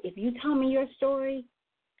 Because if you tell me your story,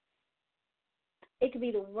 it could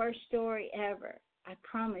be the worst story ever. I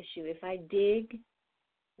promise you, if I dig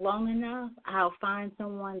long enough, I'll find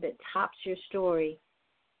someone that tops your story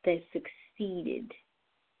that succeeded,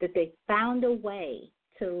 that they found a way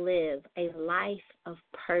to live a life of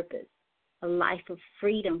purpose, a life of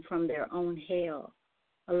freedom from their own hell,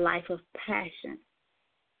 a life of passion.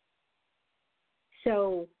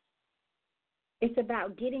 So it's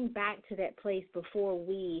about getting back to that place before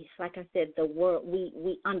we, like I said, the world,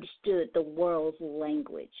 we understood the world's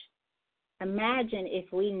language. Imagine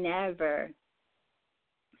if we never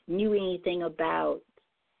knew anything about,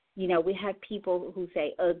 we have people who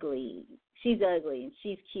say ugly, she's ugly and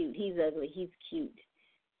she's cute, he's ugly, he's cute.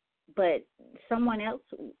 But someone else,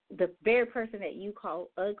 the very person that you call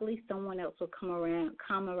ugly, someone else will come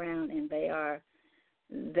around and they are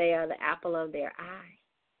the apple of their eye.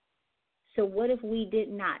 So what if we did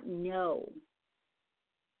not know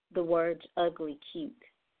the words ugly, cute,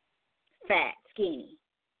 fat, skinny?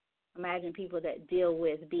 Imagine people that deal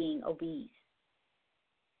with being obese.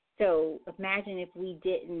 So imagine if we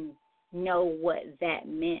didn't know what that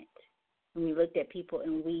meant when we looked at people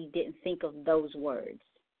and we didn't think of those words.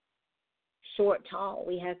 Short, tall.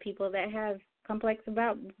 We have people that have complex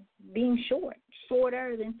about being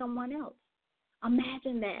shorter than someone else.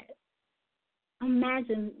 Imagine that.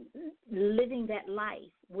 Imagine living that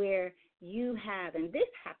life where you have, and this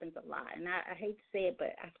happens a lot, and I hate to say it,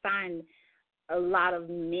 but I find a lot of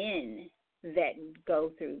men that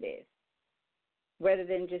go through this, rather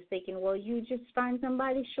than just thinking, well, you just find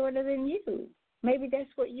somebody shorter than you. Maybe that's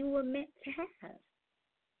what you were meant to have.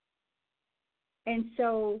 And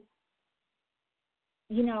so,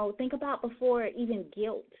 think about before even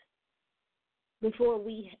guilt, before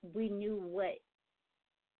we knew what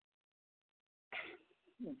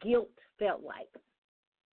guilt felt like,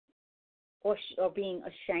 or being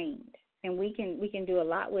ashamed. And we can do a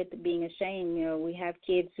lot with being ashamed. We have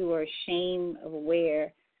kids who are ashamed of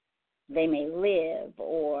where they may live,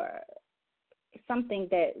 or something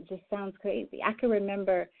that just sounds crazy. I can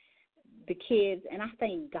remember the kids, and I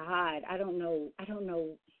thank God. I don't know.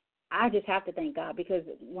 I just have to thank God, because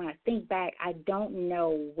when I think back, I don't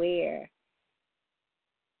know where.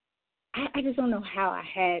 I just don't know how I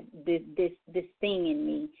had this thing in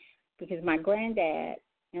me, because my granddad,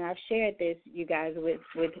 and I've shared this, you guys,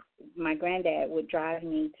 with my granddad would drive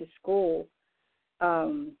me to school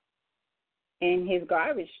in his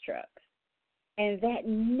garbage truck. And that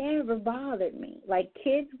never bothered me. Like,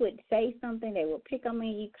 kids would say something, they would pick on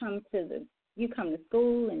me. You come to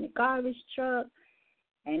school in the garbage truck,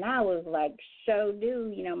 and I was like, so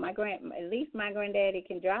do at least my granddaddy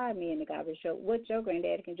can drive me in the garbage truck. What your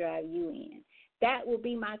granddaddy can drive you in? That would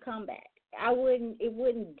be my comeback. It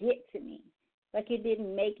wouldn't get to me. Like, it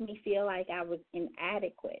didn't make me feel like I was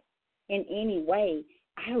inadequate in any way.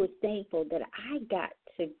 I was thankful that I got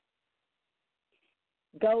to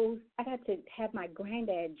have my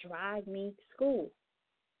granddad drive me to school.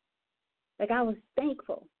 Like, I was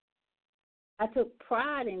thankful. I took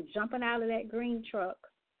pride in jumping out of that green truck,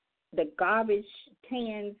 the garbage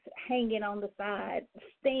cans hanging on the side,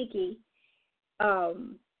 stinky. I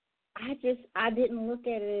didn't look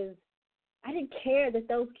at it as, I didn't care that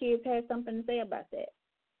those kids had something to say about that.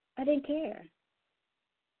 I didn't care.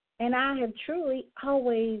 And I have truly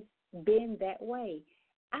always been that way.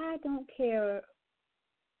 I don't care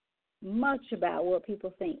much about what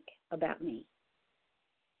people think about me.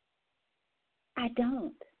 I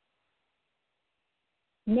don't.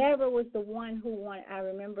 Never was the one who wanted. I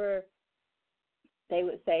remember they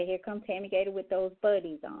would say, here come Tammy Gator with those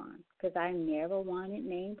buddies on, because I never wanted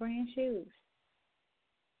name brand shoes.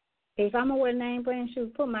 If I'm going to wear name brand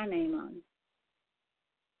shoes, put my name on it.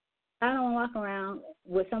 I don't want to walk around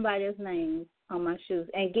with somebody else's name on my shoes,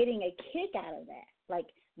 and getting a kick out of that, like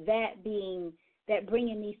that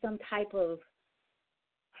bringing me some type of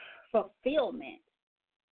fulfillment.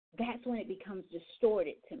 That's when it becomes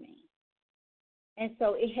distorted to me. And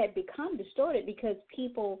so it had become distorted because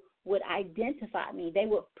people would identify me. They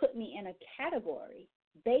would put me in a category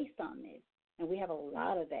based on this. And we have a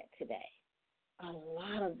lot of that today. A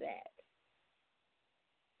lot of that.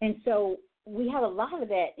 And so we have a lot of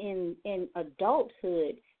that in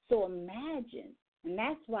adulthood. So imagine, and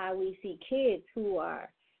that's why we see kids who are,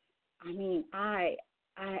 I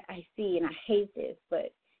see, and I hate this,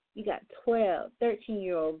 but you got 12,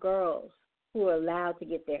 13-year-old girls who are allowed to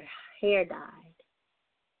get their hair dyed,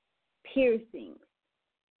 piercings,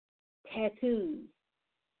 tattoos.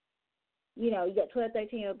 You got 12,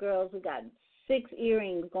 13-year-old girls who got 6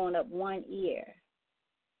 earrings going up one ear.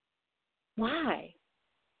 Why?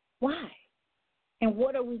 And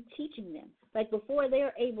what are we teaching them? Like, before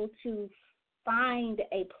they're able to find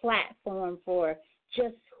a platform for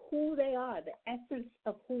just who they are, the essence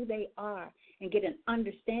of who they are, and get an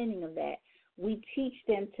understanding of that, we teach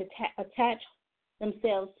them to attach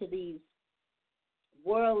themselves to these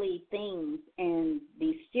worldly things and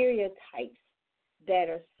these stereotypes that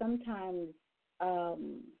are sometimes,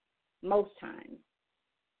 most times,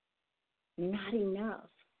 not enough.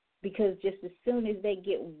 Because just as soon as they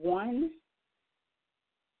get one,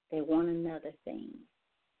 they want another thing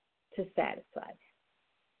to satisfy them,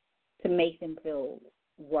 to make them feel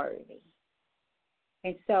worthy.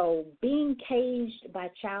 And so being caged by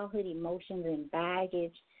childhood emotions and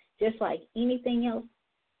baggage, just like anything else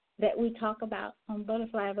that we talk about on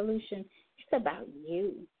Butterfly Evolution, it's about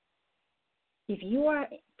you. If you are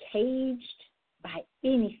caged by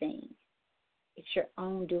anything, it's your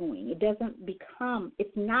own doing. It doesn't become,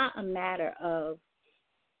 it's not a matter of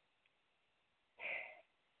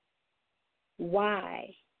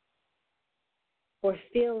why or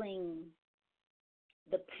feeling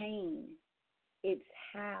the pain. It's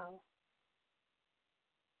how.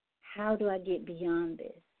 How do I get beyond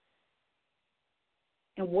this?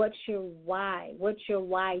 And what's your why? What's your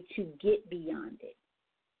why to get beyond it?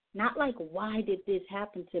 Not like, why did this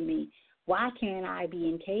happen to me? Why can't I be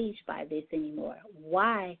encaged by this anymore?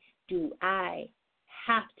 Why do I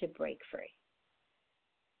have to break free?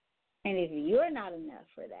 And if you're not enough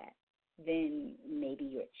for that, then maybe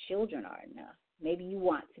your children are enough. Maybe you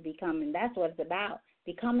want to become, and that's what it's about,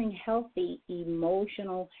 becoming healthy,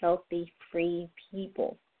 emotional, healthy, free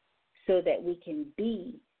people so that we can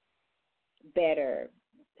be better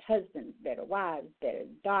husbands, better wives, better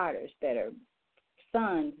daughters, better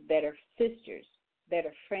sons, better sisters,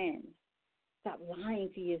 better friends. Stop lying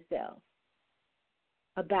to yourself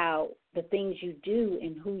about the things you do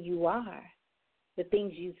and who you are, the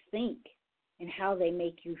things you think and how they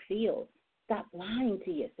make you feel. Stop lying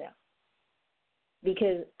to yourself.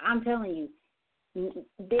 Because I'm telling you,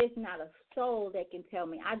 there's not a soul that can tell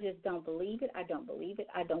me, I just don't believe it, I don't believe it,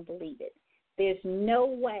 I don't believe it. There's no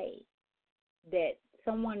way that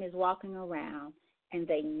someone is walking around and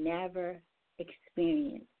they never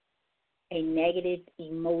experience a negative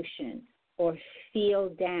emotion or feel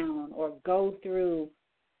down or go through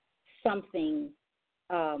something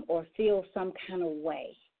or feel some kind of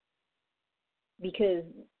way. Because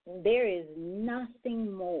there is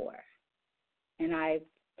nothing more, and I've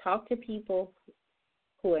talked to people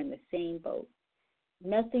who are in the same boat,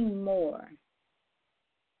 nothing more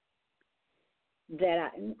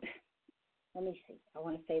that let me see, I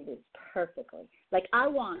want to say this perfectly. Like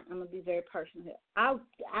I'm going to be very personal here. I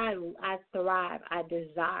thrive, I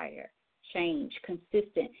desire change,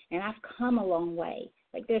 consistent, and I've come a long way.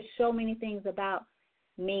 Like there's so many things about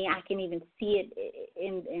me, I can even see it,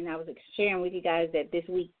 and I was sharing with you guys that this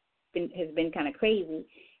week has been kind of crazy,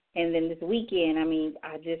 and then this weekend, I mean,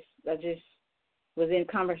 I just was in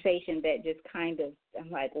conversation that just kind of,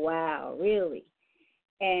 I'm like, wow, really?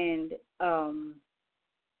 And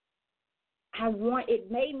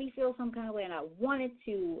it made me feel some kind of way, and I wanted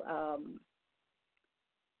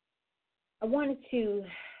to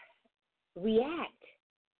react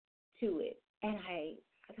to it, and I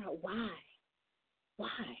thought, why?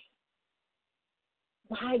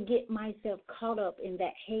 Why get myself caught up in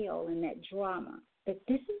that hell and that drama? That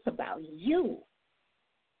this is about you.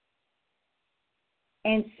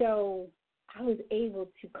 And so I was able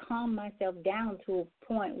to calm myself down to a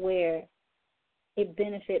point where it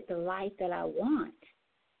benefits the life that I want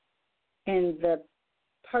and the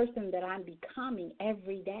person that I'm becoming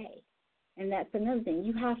every day. And that's another thing.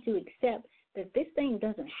 You have to accept that this thing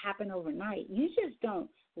doesn't happen overnight. You just don't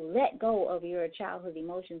let go of your childhood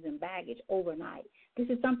emotions and baggage overnight. This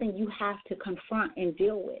is something you have to confront and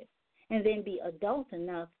deal with, and then be adult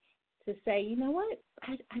enough to say, you know what,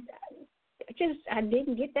 I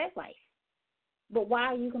didn't get that life. But why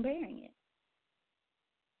are you comparing it?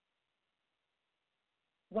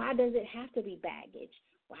 Why does it have to be baggage?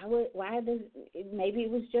 Maybe it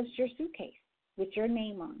was just your suitcase with your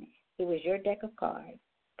name on it. It was your deck of cards.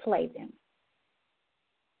 Play them.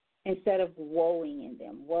 Instead of woeing in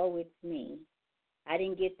them. Woe, it's me. I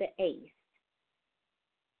didn't get the ace.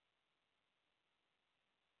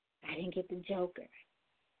 I didn't get the joker.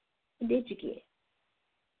 What did you get?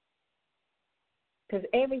 Because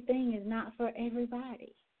everything is not for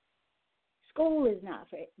everybody. School is not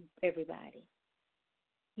for everybody.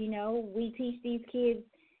 You know, we teach these kids,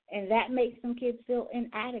 and that makes some kids feel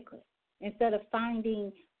inadequate instead of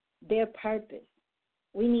finding their purpose.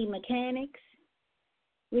 We need mechanics.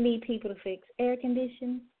 We need people to fix air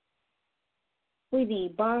conditioning. We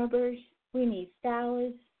need barbers. We need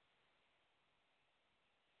stylists.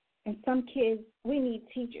 And some kids, we need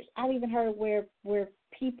teachers. I've even heard where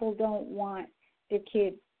people don't want their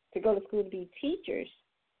kids to go to school to be teachers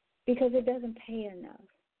because it doesn't pay enough.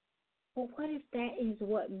 Well, what if that is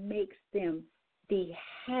what makes them the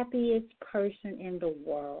happiest person in the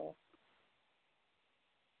world.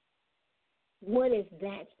 What if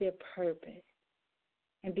that's their purpose?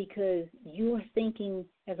 And because you're thinking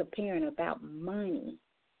as a parent about money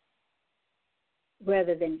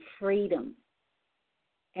rather than freedom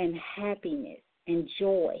and happiness and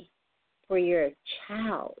joy for your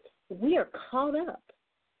child, we are caught up.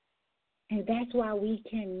 And that's why we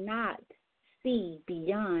cannot see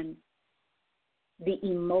beyond the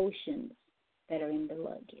emotions that are in the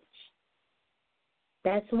luggage.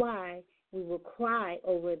 That's why we will cry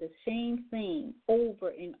over the same thing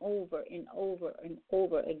over and over and over and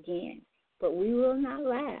over again, but we will not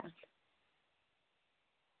laugh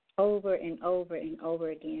over and over and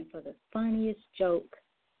over again for the funniest joke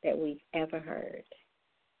that we've ever heard.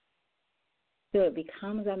 So it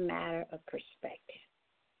becomes a matter of perspective,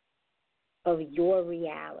 of your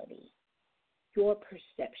reality, your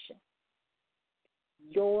perception,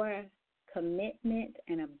 your commitment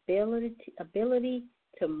and ability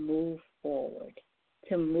to move forward,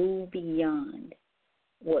 to move beyond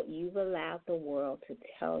what you've allowed the world to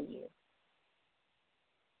tell you,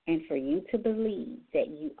 and for you to believe that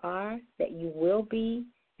you are, that you will be,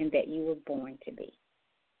 and that you were born to be.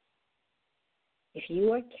 If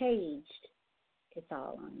you are caged, it's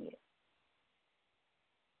all on you.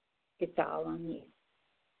 It's all on you.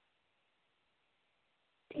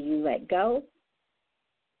 Do you let go,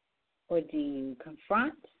 or do you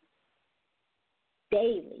confront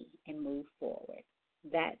daily and move forward?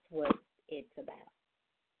 That's what it's about.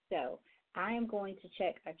 So I am going to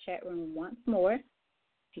check our chat room once more. If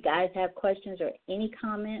you guys have questions or any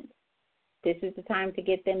comments, this is the time to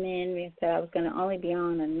get them in. We said I was going to only be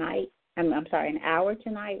on an hour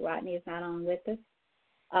tonight. Rodney is not on with us.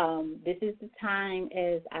 This is the time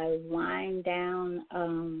as I wind down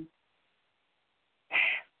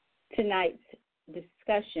tonight's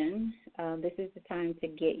discussion. This is the time to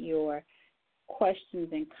get your questions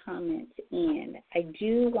and comments in. I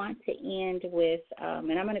do want to end with,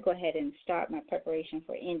 and I'm going to go ahead and start my preparation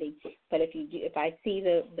for ending. But if I see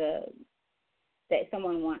that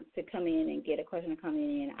someone wants to come in and get a question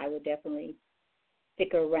coming in, I would definitely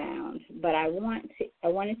stick around. But I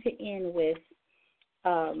wanted to end with,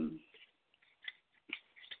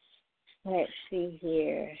 let's see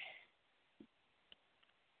here,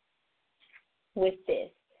 with this.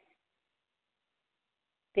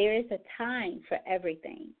 There is a time for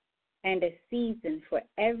everything and a season for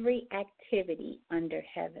every activity under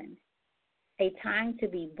heaven. A time to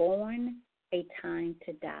be born, a time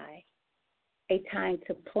to die. A time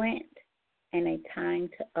to plant and a time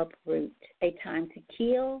to uproot. A time to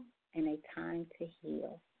kill and a time to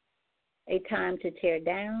heal. A time to tear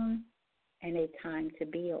down and a time to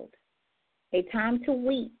build. A time to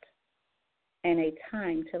weep and a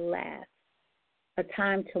time to laugh. A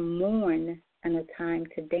time to mourn and a time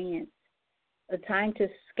to dance, a time to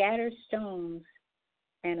scatter stones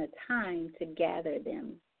and a time to gather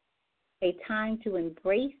them, a time to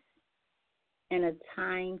embrace and a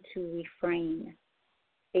time to refrain,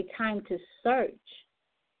 a time to search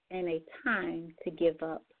and a time to give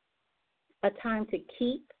up, a time to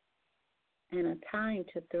keep and a time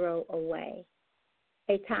to throw away,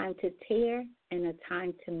 a time to tear and a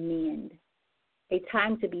time to mend, a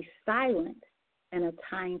time to be silent and a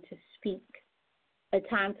time to speak, a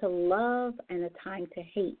time to love and a time to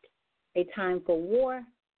hate, a time for war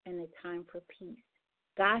and a time for peace.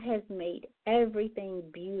 God has made everything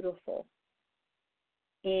beautiful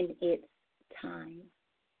in its time.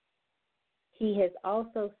 He has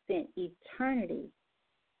also sent eternity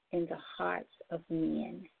in the hearts of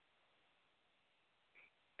men.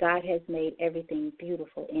 God has made everything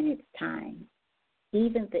beautiful in its time,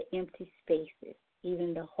 even the empty spaces,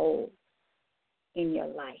 even the holes in your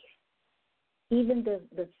life. Even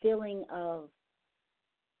the feeling of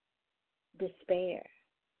despair,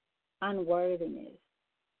 unworthiness,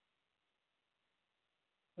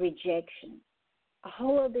 rejection,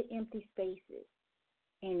 all of the empty spaces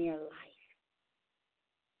in your life.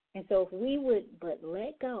 And so if we would but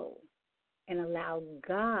let go and allow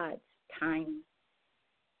God's time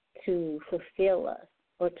to fulfill us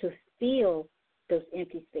or to fill those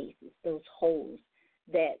empty spaces, those holes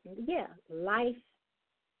that, life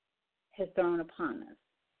has thrown upon us.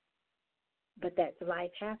 But that's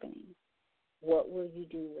life happening. What will you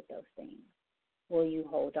do with those things? Will you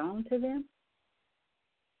hold on to them?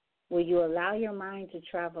 Will you allow your mind to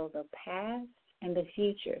travel the past and the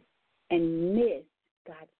future and miss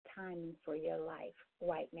God's timing for your life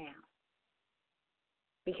right now?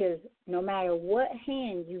 Because no matter what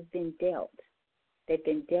hand you've been dealt, they've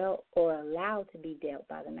been dealt or allowed to be dealt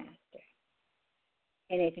by the Master.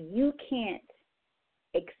 And if you can't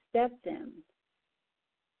accept them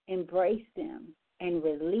embrace them and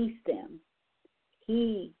release them,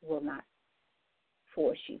 He will not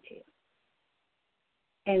force you to.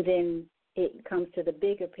 And then it comes to the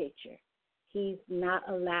bigger picture. He's not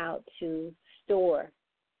allowed to store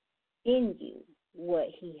in you what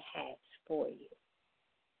He has for you.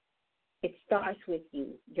 It starts with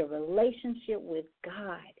you. Your relationship with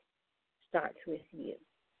God starts with you.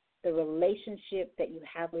 The relationship that you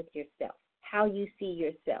have with yourself, how you see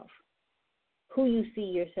yourself, who you see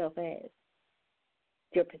yourself as,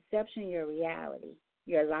 your perception, your reality,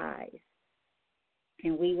 your lies.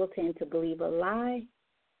 And we will tend to believe a lie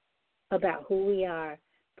about who we are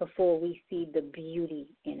before we see the beauty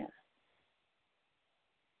in us.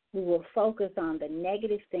 We will focus on the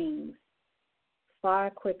negative things far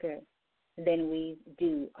quicker than we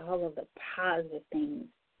do all of the positive things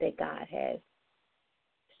that God has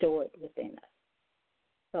stored within us.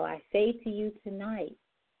 So I say to you tonight,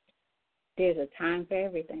 there's a time for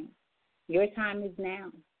everything. Your time is now.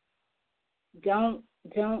 Don't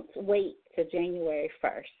wait till January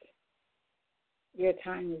 1st. Your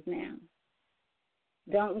time is now.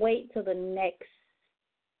 Don't wait till the next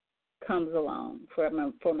comes along for my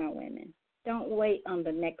women. Don't wait on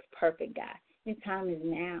the next perfect guy. Your time is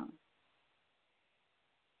now.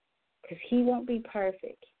 Because he won't be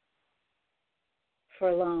perfect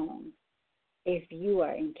for long if you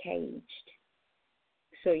are encaged.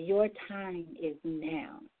 So your time is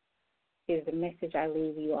now, is the message I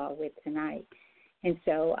leave you all with tonight. And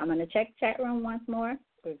so I'm going to check chat room once more.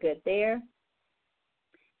 We're good there.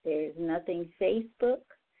 There's nothing Facebook.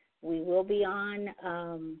 We will be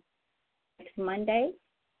on next Monday.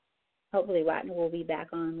 Hopefully Rodney will be back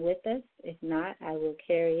on with us. If not, I will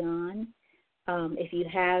carry on. If you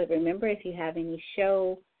have any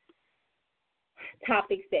show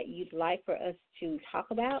topics that you'd like for us to talk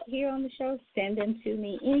about here on the show, send them to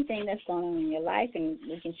me. Anything that's going on in your life, and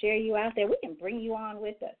we can share you out there. We can bring you on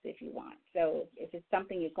with us if you want. So if it's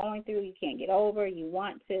something you're going through, you can't get over, you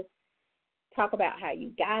want to talk about how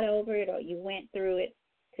you got over it or you went through it,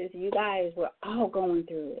 because you guys, we're all going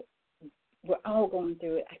through it. We're all going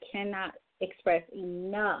through it. I cannot express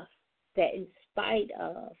enough that in spite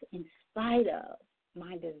of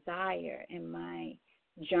my desire and my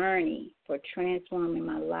journey for transforming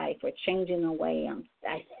my life, or changing the way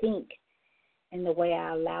I think and the way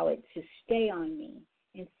I allow it to stay on me,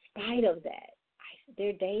 in spite of that, there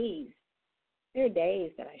are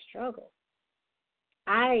days that I struggle.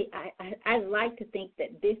 I like to think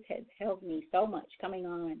that this has helped me so much, coming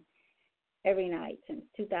on every night since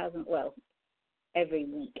every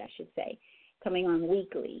week, I should say, coming on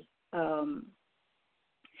weekly,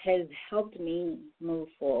 has helped me move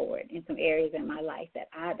forward in some areas in my life that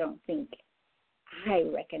I don't think I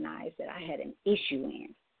recognized that I had an issue in.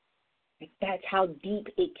 Like, that's how deep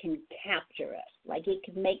it can capture us. Like, it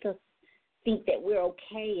can make us think that we're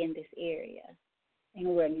okay in this area, and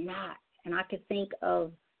we're not. And I could think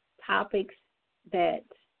of topics that,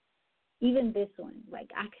 even this one, like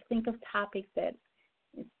I could think of topics that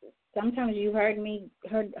sometimes you heard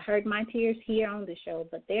my tears here on the show,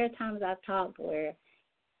 but there are times I've talked where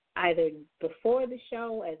either before the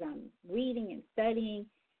show, as I'm reading and studying,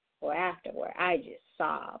 or after, where I just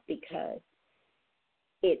sob because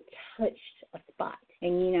it touched a spot.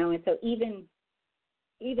 And, and so even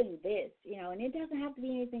this, and it doesn't have to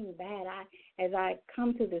be anything bad. As I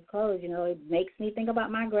come to this close, it makes me think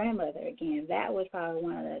about my grandmother again. That was probably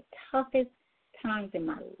one of the toughest times in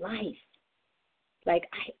my life. Like,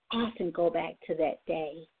 I often go back to that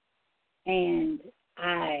day, and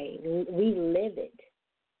I relive it.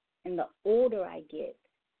 And the older I get,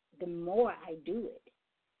 the more I do it,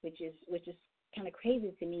 which is kind of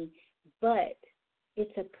crazy to me. But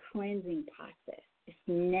it's a cleansing process. It's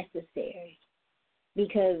necessary,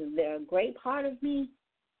 because a great part of me,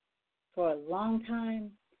 for a long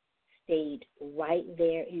time, stayed right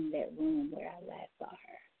there in that room where I last saw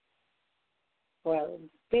her for a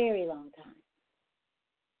very long time.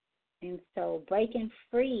 And so breaking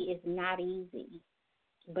free is not easy,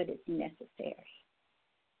 but it's necessary.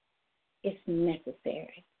 It's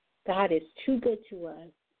necessary. God is too good to us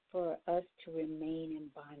for us to remain in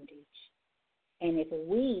bondage. And if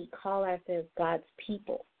we call ourselves God's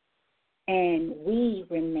people and we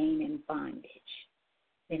remain in bondage,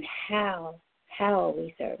 then how are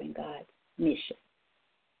we serving God's mission?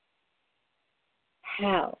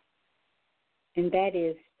 How? And that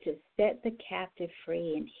is to set the captive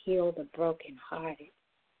free and heal the brokenhearted.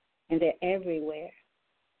 And they're everywhere.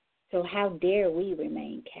 So how dare we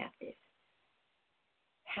remain captive?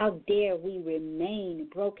 How dare we remain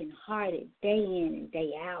brokenhearted day in and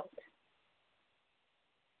day out?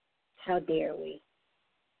 How dare we?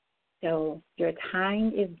 So your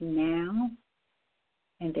time is now,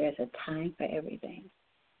 and there's a time for everything.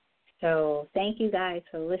 So thank you guys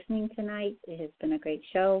for listening tonight. It has been a great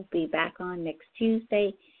show. Be back on next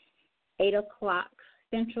Tuesday, 8 o'clock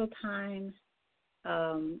Central Time.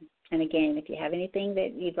 And again, if you have anything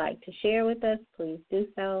that you'd like to share with us, please do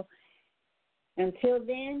so. Until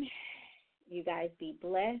then, you guys be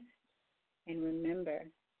blessed. And remember,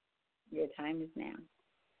 your time is now.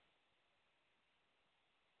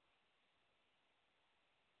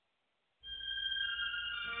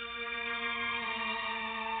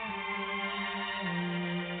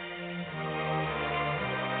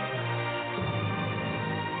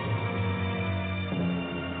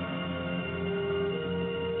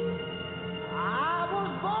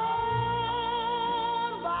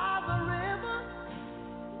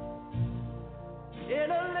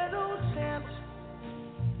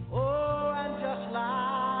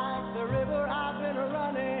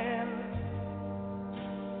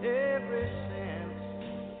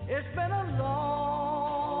 It's been a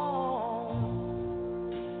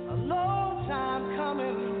long time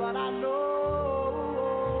coming, but I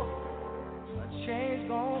know a change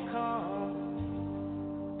gonna come.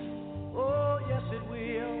 Oh, yes it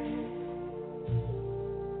will.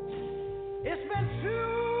 It's been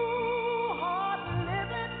too hard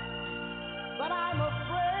living, but I'm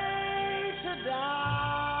afraid to die.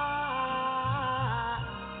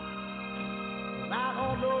 I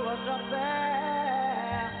don't know what's up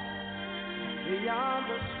there beyond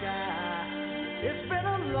the sky. It's been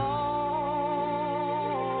a long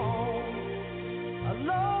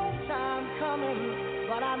time coming,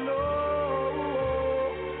 but I know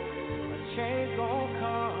a change gonna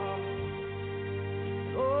come.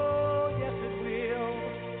 Oh, yes it will.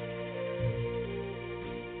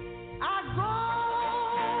 I go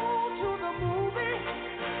to the movie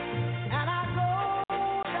and I go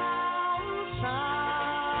downtown.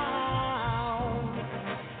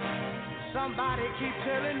 Somebody keep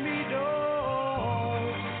telling me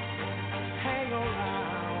don't hang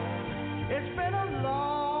around. It's been a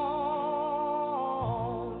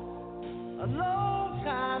long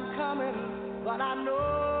time coming, but I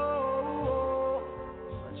know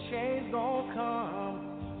a change gonna come.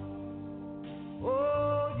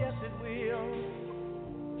 Oh, yes it will.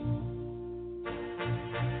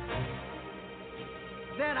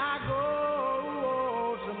 Then I go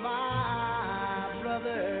to my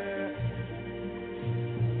brother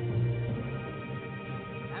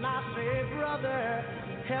and I say, brother,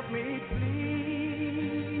 help me please.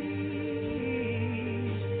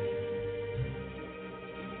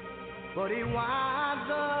 But he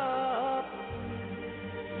winds up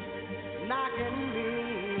knocking me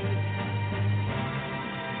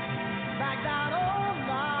back down on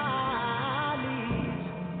my knees.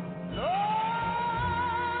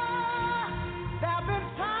 Lord, there have been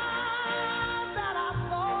times that I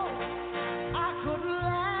thought I could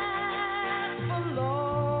last for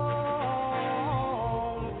long,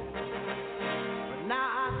 but now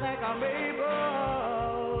I think I'm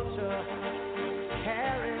able to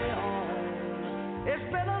carry on. It's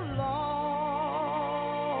been a long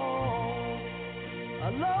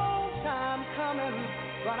time coming,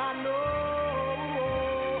 but I know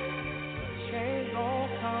a change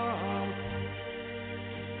gonna come.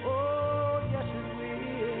 Oh, yes it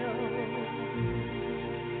will.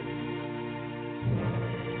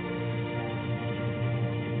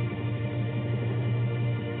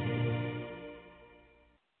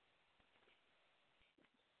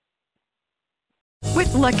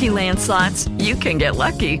 With Lucky Land Slots, you can get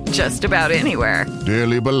lucky just about anywhere.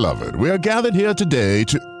 Dearly beloved, we are gathered here today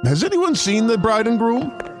to... Has anyone seen the bride and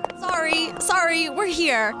groom? Sorry, we're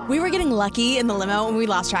here. We were getting lucky in the limo and we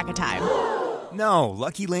lost track of time. No,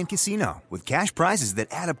 Lucky Land Casino, with cash prizes that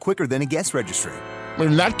add up quicker than a guest registry.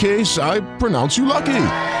 In that case, I pronounce you lucky.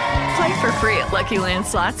 Play for free at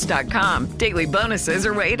LuckyLandSlots.com. Daily bonuses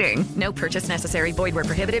are waiting. No purchase necessary. Void where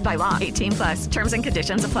prohibited by law. 18+. Terms and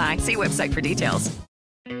conditions apply. See website for details.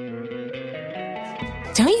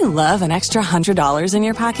 Don't you love an extra $100 in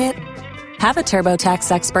your pocket? Have a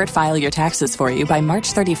TurboTax expert file your taxes for you by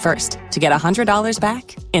March 31st to get $100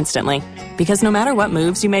 back instantly. Because no matter what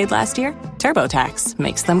moves you made last year, TurboTax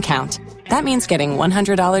makes them count. That means getting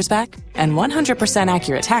 $100 back and 100%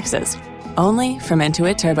 accurate taxes, only from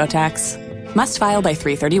Intuit TurboTax. Must file by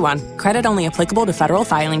 3/31. Credit only applicable to federal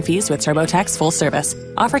filing fees with TurboTax full service.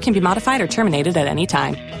 Offer can be modified or terminated at any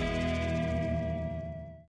time.